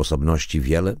miał sposobności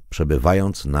wiele,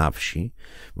 przebywając na wsi,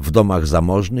 w domach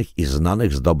zamożnych i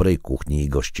znanych z dobrej kuchni i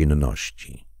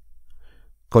gościnności.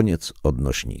 Koniec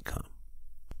odnośnika.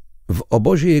 W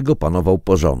obozie jego panował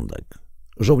porządek.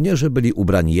 Żołnierze byli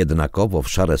ubrani jednakowo w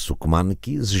szare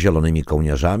sukmanki z zielonymi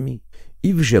kołnierzami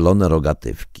i w zielone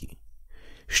rogatywki.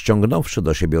 Ściągnąwszy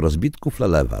do siebie rozbitków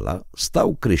Lelewela,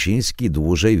 stał Krysiński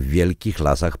dłużej w wielkich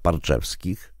lasach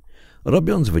parczewskich,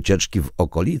 robiąc wycieczki w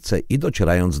okolice i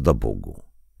docierając do Bugu.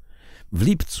 W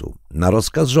lipcu na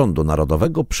rozkaz rządu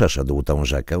narodowego przeszedł tę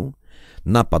rzekę,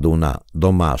 napadł na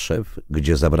Domaszew,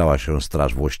 gdzie zebrała się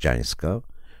Straż Włościańska,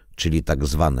 czyli tak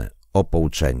zwane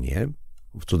opouczenie,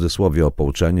 w cudzysłowie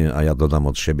opouczenie, a ja dodam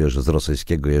od siebie, że z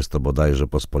rosyjskiego jest to bodajże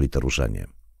pospolite ruszenie,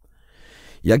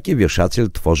 jakie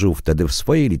Wieszaciel tworzył wtedy w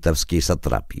swojej litewskiej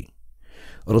satrapii.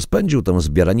 Rozpędził tę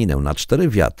zbieraninę na 4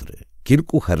 wiatry,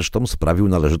 kilku hersztom sprawił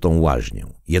należytą łaźnię,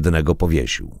 jednego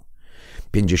powiesił.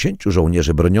 50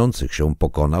 żołnierzy broniących się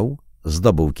pokonał,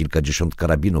 zdobył kilkadziesiąt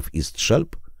karabinów i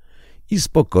strzelb i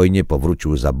spokojnie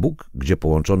powrócił za Bóg, gdzie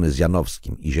połączony z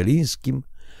Janowskim i Zielińskim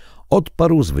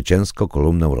odparł zwycięsko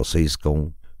kolumnę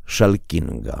rosyjską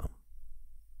Szelkinga.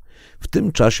 W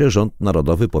tym czasie rząd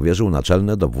narodowy powierzył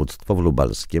naczelne dowództwo w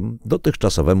Lubelskiem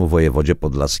dotychczasowemu wojewodzie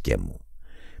podlaskiemu,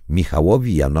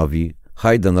 Michałowi Janowi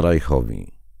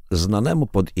Heidenreichowi, znanemu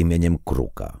pod imieniem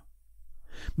Kruka.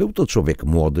 Był to człowiek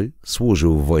młody,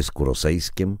 służył w wojsku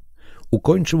rosyjskim,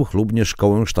 ukończył chlubnie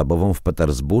szkołę sztabową w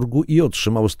Petersburgu i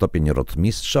otrzymał stopień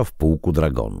rotmistrza w pułku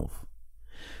dragonów.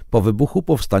 Po wybuchu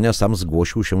powstania sam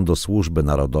zgłosił się do służby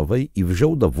narodowej i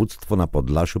wziął dowództwo na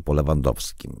Podlasiu po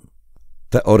Lewandowskim.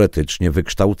 Teoretycznie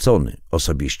wykształcony,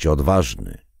 osobiście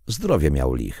odważny, zdrowie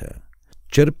miał liche.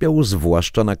 Cierpiał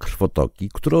zwłaszcza na krwotoki,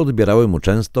 które odbierały mu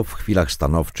często w chwilach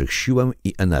stanowczych siłę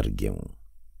i energię.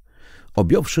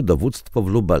 Objąwszy dowództwo w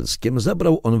Lubelskiem,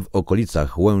 zebrał on w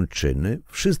okolicach Łęczyny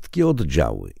wszystkie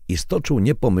oddziały i stoczył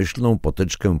niepomyślną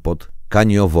potyczkę pod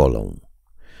Kaniowolą.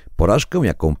 Porażkę,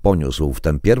 jaką poniósł w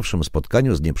tym pierwszym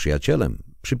spotkaniu z nieprzyjacielem,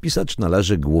 przypisać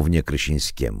należy głównie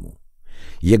Krysińskiemu,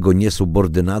 jego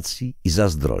niesubordynacji i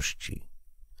zazdrości.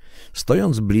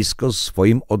 Stojąc blisko z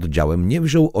swoim oddziałem, nie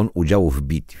wziął on udziału w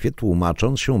bitwie,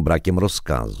 tłumacząc się brakiem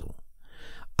rozkazu,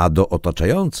 a do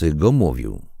otaczających go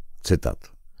mówił,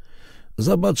 cytat: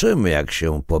 „Zobaczymy, jak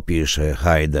się popisze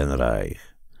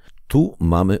Heidenreich”. Tu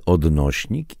mamy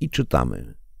odnośnik i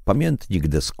czytamy: Pamiętnik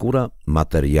Deskura,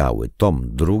 materiały, tom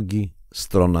 2,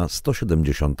 strona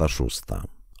 176.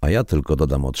 A ja tylko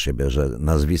dodam od siebie, że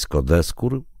nazwisko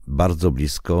Deskur bardzo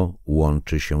blisko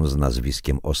łączy się z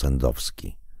nazwiskiem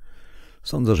Osendowski.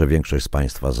 Sądzę, że większość z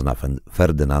Państwa zna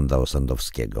Ferdynanda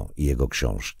Osendowskiego i jego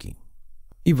książki.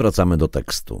 I wracamy do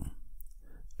tekstu.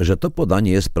 Że to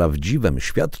podanie jest prawdziwem,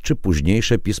 świadczy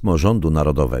późniejsze pismo rządu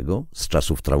narodowego z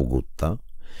czasów Traugutta,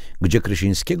 gdzie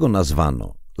Krysińskiego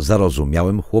nazwano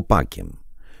zarozumiałym chłopakiem,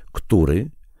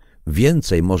 który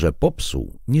więcej może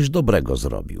popsuł, niż dobrego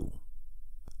zrobił.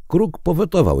 Kruk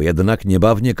powetował jednak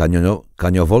niebawnie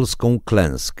kaniowolską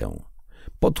klęskę.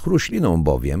 Pod Chruśliną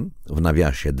bowiem, w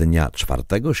nawiasie dnia 4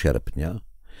 sierpnia,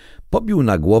 pobił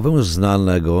na głowę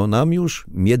znanego nam już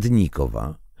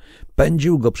Miednikowa,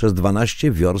 Pędził go przez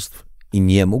 12 wiorstw i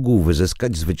nie mógł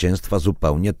wyzyskać zwycięstwa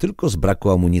zupełnie tylko z braku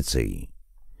amunicji.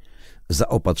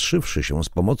 Zaopatrzywszy się z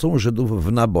pomocą Żydów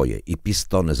w naboje i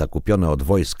pistony zakupione od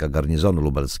wojska garnizonu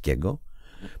lubelskiego,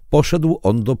 poszedł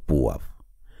on do Puław,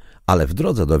 ale w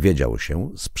drodze dowiedział się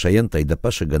z przejętej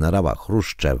depeszy generała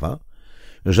Chruszczewa,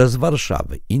 że z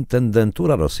Warszawy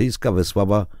intendentura rosyjska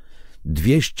wysłała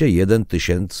 201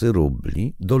 000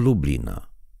 rubli do Lublina.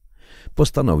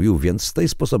 Postanowił więc z tej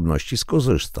sposobności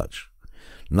skorzystać,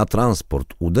 na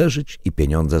transport uderzyć i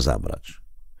pieniądze zabrać.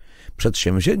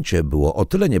 Przedsięwzięcie było o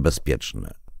tyle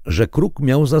niebezpieczne, że Kruk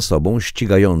miał za sobą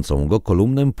ścigającą go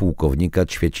kolumnę pułkownika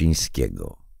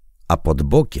Ćwiecińskiego, a pod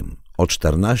bokiem o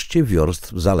 14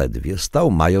 wiorstw zaledwie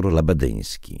stał major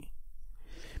Lebedyński.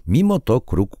 Mimo to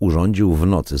Kruk urządził w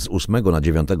nocy z 8 na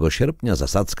 9 sierpnia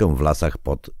zasadzkę w lasach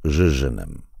pod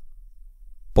Żyżynem.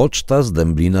 Poczta z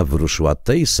Dęblina wyruszyła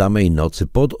tej samej nocy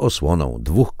pod osłoną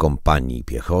 2 kompanii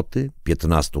piechoty,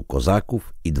 15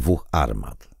 kozaków i 2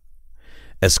 armat.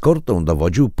 Eskortą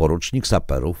dowodził porucznik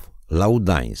saperów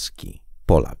Laudański,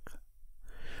 Polak.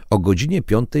 O godzinie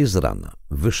 5 z rana,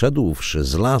 wyszedłszy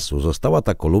z lasu, została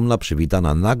ta kolumna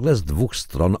przywitana nagle z 2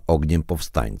 stron ogniem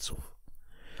powstańców.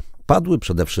 Padły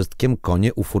przede wszystkim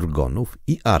konie u furgonów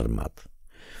i armat.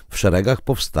 W szeregach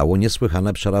powstało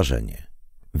niesłychane przerażenie.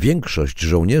 Większość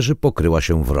żołnierzy pokryła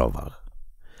się w rowach.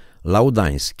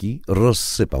 Laudański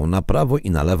rozsypał na prawo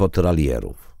i na lewo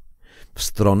tyralierów. W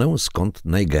stronę, skąd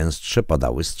najgęstsze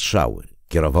padały strzały,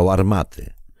 kierował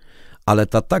armaty. Ale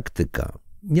ta taktyka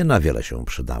nie na wiele się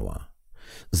przydała.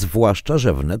 Zwłaszcza,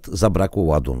 że wnet zabrakło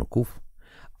ładunków,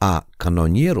 a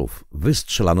kanonierów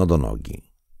wystrzelano do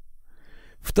nogi.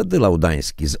 Wtedy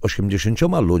Laudański z 80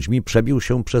 ludźmi przebił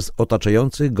się przez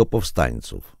otaczających go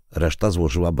powstańców. Reszta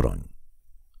złożyła broń.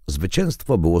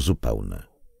 Zwycięstwo było zupełne.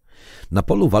 Na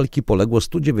polu walki poległo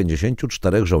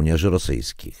 194 żołnierzy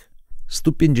rosyjskich.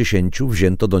 150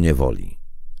 wzięto do niewoli.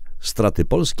 Straty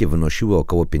polskie wynosiły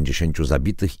około 50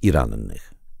 zabitych i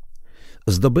rannych.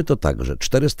 Zdobyto także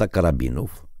 400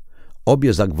 karabinów,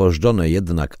 obie zagwożdżone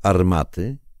jednak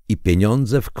armaty i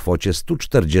pieniądze w kwocie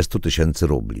 140 000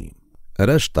 rubli.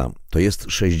 Reszta, to jest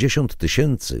 60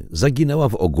 000, zaginęła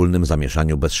w ogólnym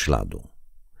zamieszaniu bez śladu.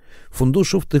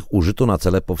 Funduszów tych użyto na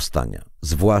cele powstania,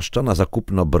 zwłaszcza na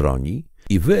zakupno broni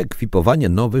i wyekwipowanie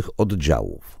nowych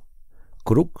oddziałów.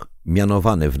 Kruk,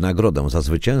 mianowany w nagrodę za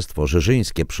zwycięstwo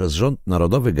żyżyńskie przez rząd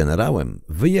narodowy generałem,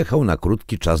 wyjechał na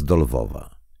krótki czas do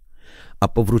Lwowa, a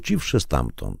powróciwszy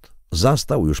stamtąd,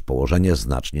 zastał już położenie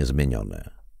znacznie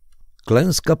zmienione.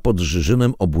 Klęska pod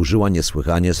Żyżynem oburzyła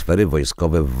niesłychanie sfery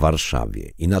wojskowe w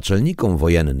Warszawie i naczelnikom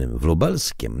wojennym w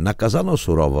Lubelskiem nakazano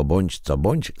surowo bądź co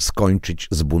bądź skończyć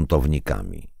z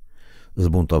buntownikami. Z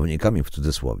buntownikami w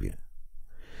cudzysłowie.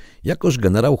 Jakoż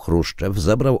generał Chruszczew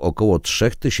zebrał około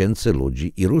 3000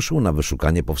 ludzi i ruszył na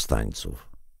wyszukanie powstańców.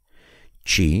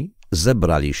 Ci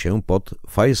zebrali się pod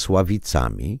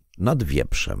Fajsławicami nad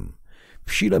Wieprzem,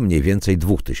 w sile mniej więcej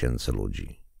 2000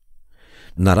 ludzi.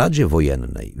 Na Radzie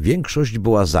Wojennej większość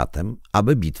była za tym,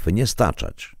 aby bitwy nie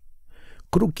staczać.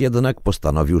 Kruk jednak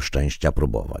postanowił szczęścia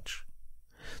próbować.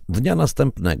 Dnia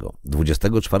następnego,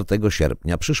 24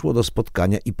 sierpnia, przyszło do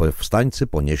spotkania i powstańcy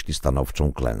ponieśli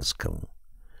stanowczą klęskę.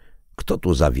 Kto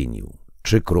tu zawinił?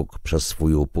 Czy Kruk przez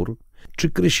swój upór, czy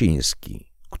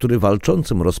Krysiński, który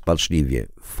walczącym rozpaczliwie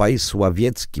w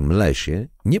Fajsławieckim lesie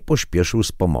nie pośpieszył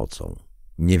z pomocą?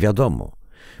 Nie wiadomo,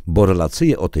 bo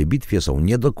relacje o tej bitwie są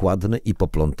niedokładne i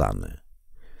poplątane.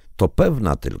 To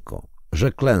pewna tylko,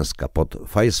 że klęska pod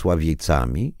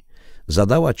Fajsławiecami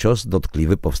zadała cios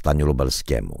dotkliwy powstaniu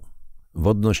lubelskiemu. W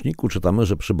odnośniku czytamy,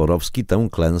 że Przyborowski tę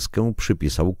klęskę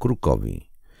przypisał Krukowi,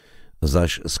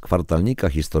 zaś z kwartalnika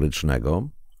historycznego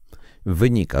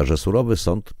wynika, że surowy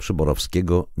sąd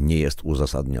Przyborowskiego nie jest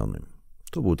uzasadniony.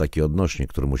 To był taki odnośnik,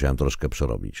 który musiałem troszkę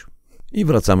przerobić. I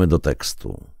wracamy do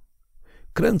tekstu.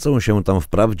 Kręcą się tam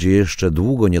wprawdzie jeszcze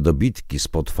długo niedobitki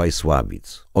spod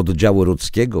Fajsławic, oddziały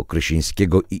Rudzkiego,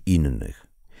 Krysińskiego i innych.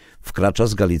 Wkracza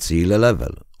z Galicji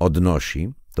Lelewel,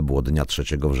 odnosi, to było dnia 3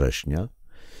 września,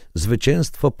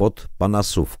 zwycięstwo pod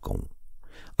Panasówką,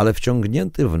 ale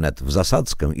wciągnięty wnet w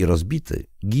zasadzkę i rozbity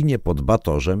ginie pod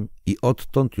Batorzem i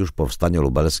odtąd już powstanie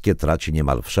lubelskie traci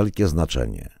niemal wszelkie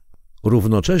znaczenie.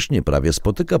 Równocześnie prawie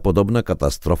spotyka podobna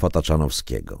katastrofa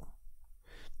Taczanowskiego.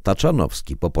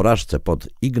 Taczanowski po porażce pod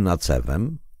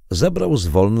Ignacewem zebrał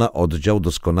zwolna oddział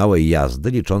doskonałej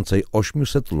jazdy liczącej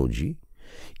 800 ludzi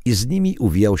i z nimi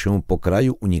uwijał się po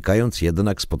kraju, unikając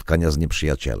jednak spotkania z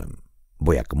nieprzyjacielem,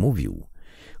 bo jak mówił,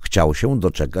 chciał się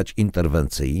doczekać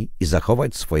interwencji i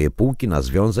zachować swoje pułki na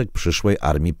związek przyszłej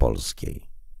armii polskiej.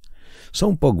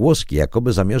 Są pogłoski,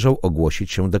 jakoby zamierzał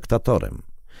ogłosić się dyktatorem,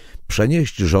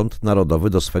 przenieść rząd narodowy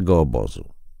do swego obozu.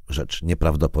 Rzecz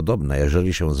nieprawdopodobna,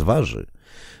 jeżeli się zważy,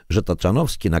 że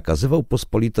Taczanowski nakazywał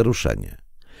pospolite ruszenie.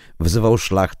 Wzywał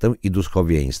szlachtę i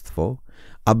duchowieństwo,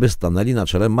 aby stanęli na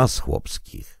czele mas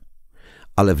chłopskich,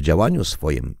 ale w działaniu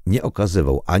swoim nie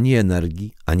okazywał ani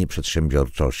energii, ani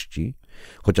przedsiębiorczości,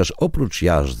 chociaż oprócz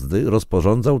jazdy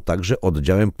rozporządzał także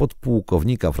oddziałem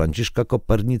podpułkownika Franciszka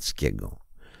Kopernickiego,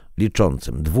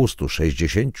 liczącym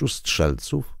 260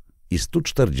 strzelców i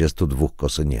 142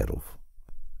 kosynierów.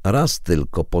 Raz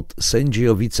tylko pod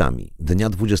Sędziejowicami dnia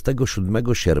 27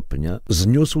 sierpnia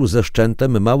zniósł ze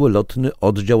Szczętem mały lotny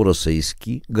oddział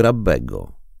rosyjski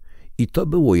Grabbego i to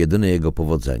było jedyne jego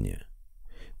powodzenie.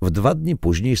 W 2 dni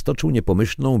później stoczył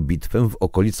niepomyślną bitwę w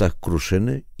okolicach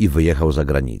Kruszyny i wyjechał za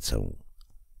granicę.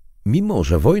 Mimo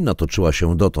że wojna toczyła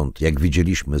się dotąd, jak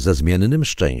widzieliśmy, ze zmiennym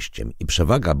szczęściem i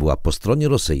przewaga była po stronie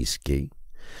rosyjskiej,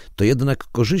 to jednak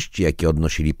korzyści, jakie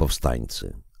odnosili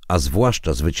powstańcy, a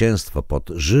zwłaszcza zwycięstwo pod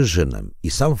Żyżynem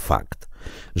i sam fakt,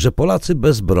 że Polacy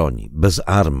bez broni, bez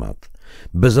armat,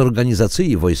 bez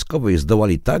organizacji wojskowej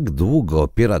zdołali tak długo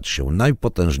opierać się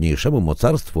najpotężniejszemu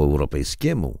mocarstwu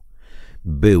europejskiemu,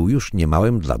 był już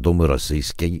niemałym dla dumy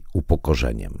rosyjskiej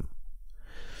upokorzeniem.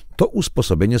 To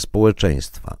usposobienie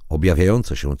społeczeństwa,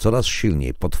 objawiające się coraz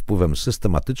silniej pod wpływem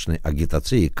systematycznej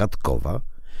agitacji Katkowa,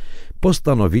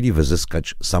 postanowili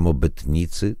wyzyskać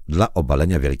samobytnicy dla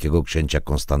obalenia wielkiego księcia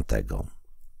Konstantego.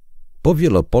 Po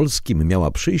Wielopolskim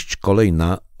miała przyjść kolej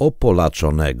na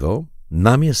opolaczonego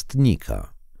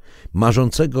namiestnika,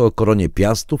 marzącego o koronie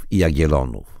Piastów i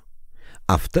Jagiellonów,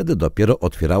 a wtedy dopiero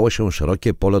otwierało się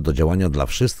szerokie pole do działania dla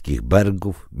wszystkich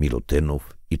Bergów,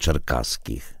 Milutynów i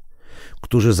Czerkaskich,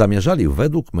 którzy zamierzali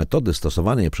według metody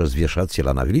stosowanej przez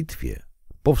Wieszacjela na Litwie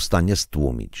powstanie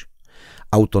stłumić,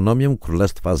 autonomię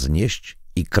królestwa znieść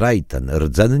i kraj ten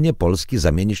rdzennie polski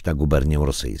zamienić na gubernię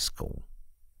rosyjską.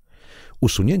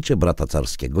 Usunięcie brata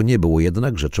carskiego nie było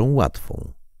jednak rzeczą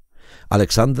łatwą.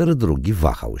 Aleksander II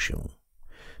wahał się.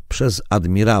 Przez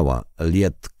admirała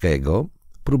Lietkiego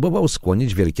próbował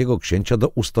skłonić wielkiego księcia do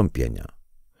ustąpienia,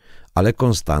 ale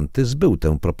Konstanty zbył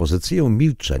tę propozycję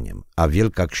milczeniem, a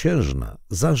wielka księżna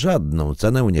za żadną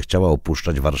cenę nie chciała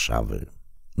opuszczać Warszawy.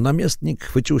 Namiestnik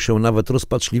chwycił się nawet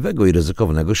rozpaczliwego i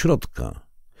ryzykownego środka.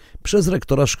 Przez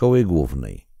rektora szkoły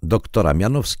głównej, doktora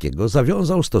Mianowskiego,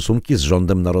 zawiązał stosunki z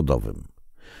rządem narodowym.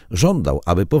 Żądał,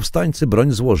 aby powstańcy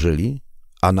broń złożyli,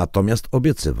 a natomiast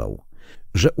obiecywał,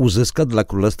 że uzyska dla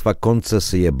królestwa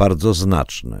koncesje bardzo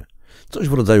znaczne, coś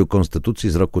w rodzaju konstytucji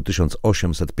z roku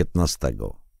 1815.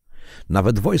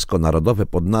 Nawet wojsko narodowe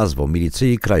pod nazwą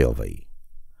Milicji Krajowej.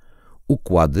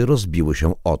 Układy rozbiły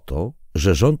się o to,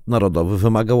 że rząd narodowy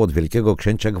wymagał od wielkiego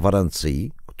księcia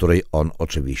gwarancji, której on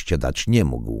oczywiście dać nie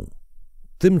mógł.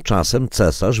 Tymczasem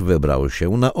cesarz wybrał się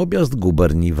na objazd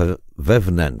guberni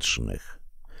wewnętrznych.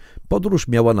 Podróż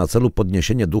miała na celu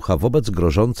podniesienie ducha wobec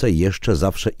grożącej jeszcze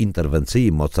zawsze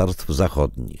interwencji mocarstw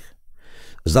zachodnich,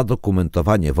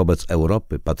 zadokumentowanie wobec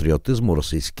Europy patriotyzmu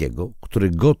rosyjskiego, który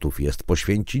gotów jest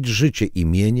poświęcić życie i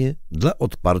mienie dla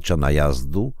odparcia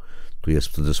najazdu, tu jest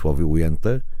w cudzysłowie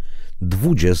ujęte,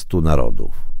 20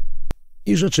 narodów.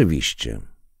 I rzeczywiście,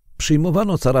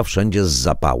 przyjmowano cara wszędzie z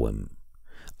zapałem,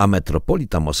 a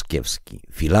metropolita moskiewski,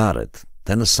 Filaret,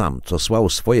 ten sam, co słał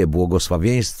swoje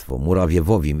błogosławieństwo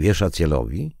Murawiewowi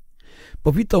Wieszacjelowi,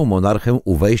 powitał monarchę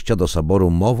u wejścia do soboru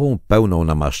mową pełną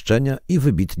namaszczenia i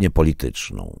wybitnie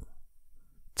polityczną.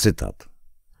 Cytat.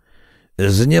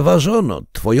 Znieważono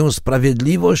Twoją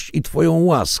sprawiedliwość i Twoją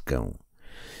łaskę.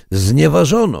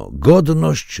 Znieważono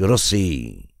godność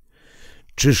Rosji.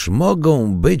 Czyż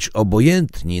mogą być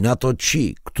obojętni na to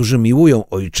ci, którzy miłują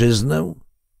ojczyznę?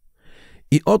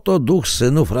 I oto duch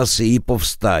synów Rosji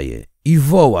powstaje i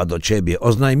woła do Ciebie,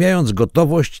 oznajmiając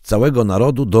gotowość całego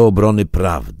narodu do obrony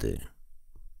prawdy.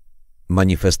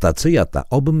 Manifestacja ta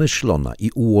obmyślona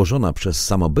i ułożona przez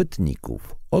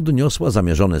samobytników odniosła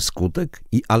zamierzony skutek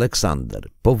i Aleksander,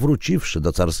 powróciwszy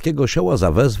do carskiego sioła,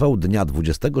 zawezwał dnia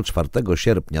 24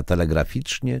 sierpnia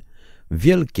telegraficznie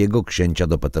wielkiego księcia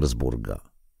do Petersburga.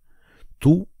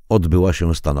 Tu odbyła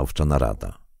się stanowcza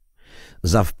narada.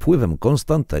 Za wpływem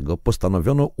Konstantego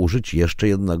postanowiono użyć jeszcze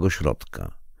jednego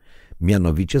środka,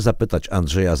 mianowicie zapytać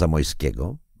Andrzeja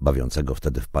Zamojskiego, bawiącego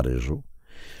wtedy w Paryżu,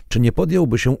 czy nie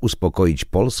podjąłby się uspokoić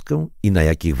Polskę i na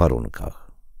jakich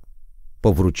warunkach.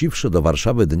 Powróciwszy do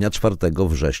Warszawy dnia 4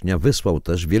 września, wysłał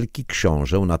też wielki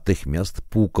książę natychmiast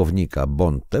pułkownika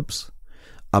Bonteps,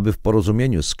 aby w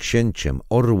porozumieniu z księciem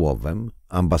Orłowem,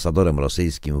 ambasadorem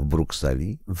rosyjskim w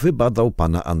Brukseli, wybadał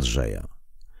pana Andrzeja.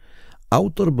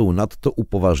 Autor był nadto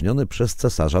upoważniony przez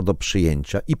cesarza do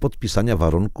przyjęcia i podpisania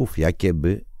warunków, jakie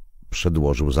by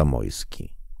przedłożył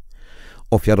Zamojski.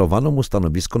 ofiarowano mu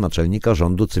stanowisko naczelnika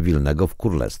rządu cywilnego w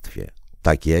królestwie,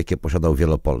 takie jakie posiadał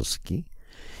Wielopolski,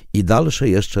 i dalsze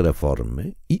jeszcze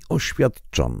reformy, i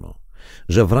oświadczono,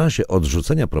 że w razie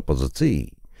odrzucenia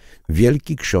propozycji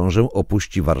wielki książę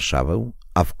opuści Warszawę,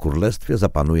 a w królestwie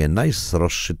zapanuje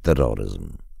najsroższy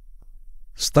terroryzm.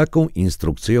 Z taką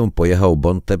instrukcją pojechał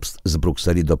Bontemps z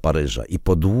Brukseli do Paryża i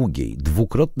po długiej,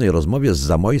 dwukrotnej rozmowie z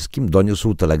Zamoyskim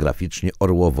doniósł telegraficznie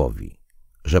Orłowowi,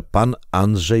 że pan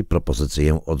Andrzej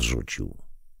propozycję odrzucił.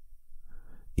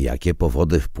 Jakie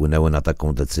powody wpłynęły na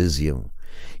taką decyzję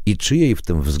i czyjej w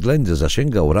tym względzie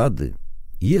zasięgał rady,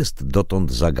 jest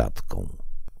dotąd zagadką.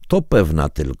 To pewna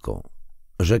tylko,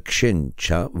 że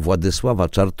księcia Władysława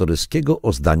Czartoryskiego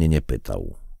o zdanie nie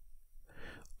pytał.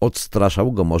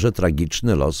 Odstraszał go może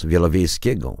tragiczny los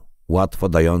Wielowiejskiego, łatwo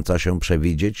dająca się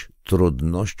przewidzieć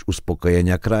trudność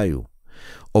uspokojenia kraju,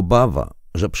 obawa,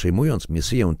 że przyjmując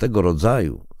misję tego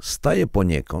rodzaju staje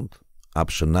poniekąd, a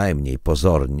przynajmniej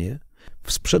pozornie,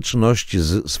 w sprzeczności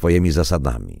z swoimi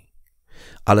zasadami.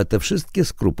 Ale te wszystkie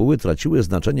skrupuły traciły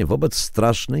znaczenie wobec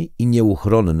strasznej i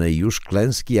nieuchronnej już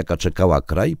klęski, jaka czekała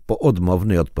kraj po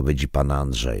odmownej odpowiedzi pana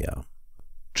Andrzeja.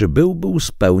 Czy był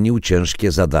spełnił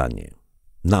ciężkie zadanie?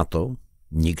 Na to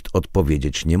nikt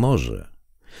odpowiedzieć nie może,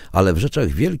 ale w rzeczach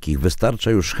wielkich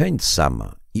wystarcza już chęć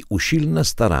sama i usilne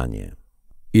staranie.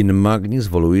 In magnis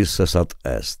voluis cessat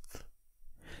est.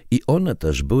 I one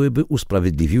też byłyby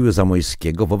usprawiedliwiły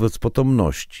Zamoyskiego wobec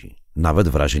potomności, nawet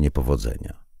w razie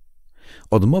niepowodzenia.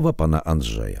 Odmowa pana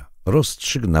Andrzeja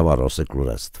rozstrzygnęła losy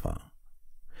królestwa.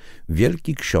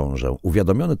 Wielki książę,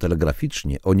 uwiadomiony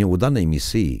telegraficznie o nieudanej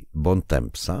misji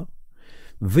Bontempsa,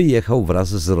 wyjechał wraz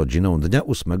z rodziną dnia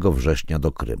 8 września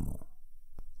do Krymu.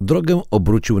 Drogę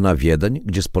obrócił na Wiedeń,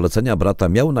 gdzie z polecenia brata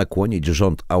miał nakłonić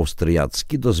rząd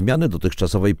austriacki do zmiany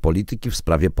dotychczasowej polityki w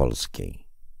sprawie polskiej.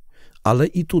 Ale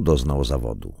i tu doznał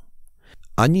zawodu.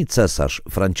 Ani cesarz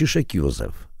Franciszek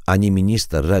Józef, ani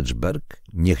minister Reczberg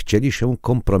nie chcieli się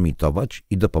kompromitować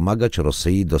i dopomagać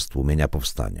Rosji do stłumienia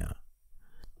powstania.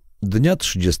 Dnia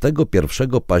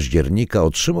 31 października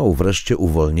otrzymał wreszcie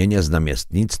uwolnienie z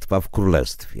namiestnictwa w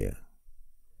królestwie.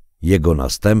 Jego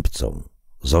następcą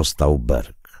został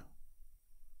Berg.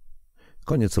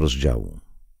 Koniec rozdziału.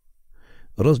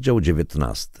 Rozdział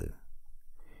 19.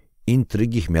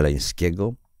 Intrygi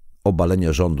Chmieleńskiego,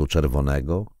 obalenie rządu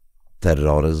czerwonego,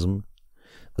 terroryzm,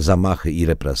 zamachy i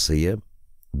represje,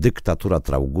 dyktatura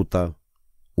Trauguta,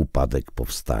 upadek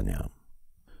powstania.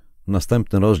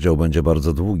 Następny rozdział będzie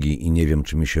bardzo długi i nie wiem,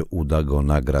 czy mi się uda go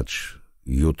nagrać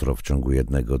jutro w ciągu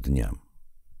jednego dnia.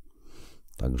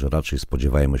 Także raczej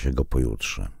spodziewajmy się go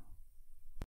pojutrze.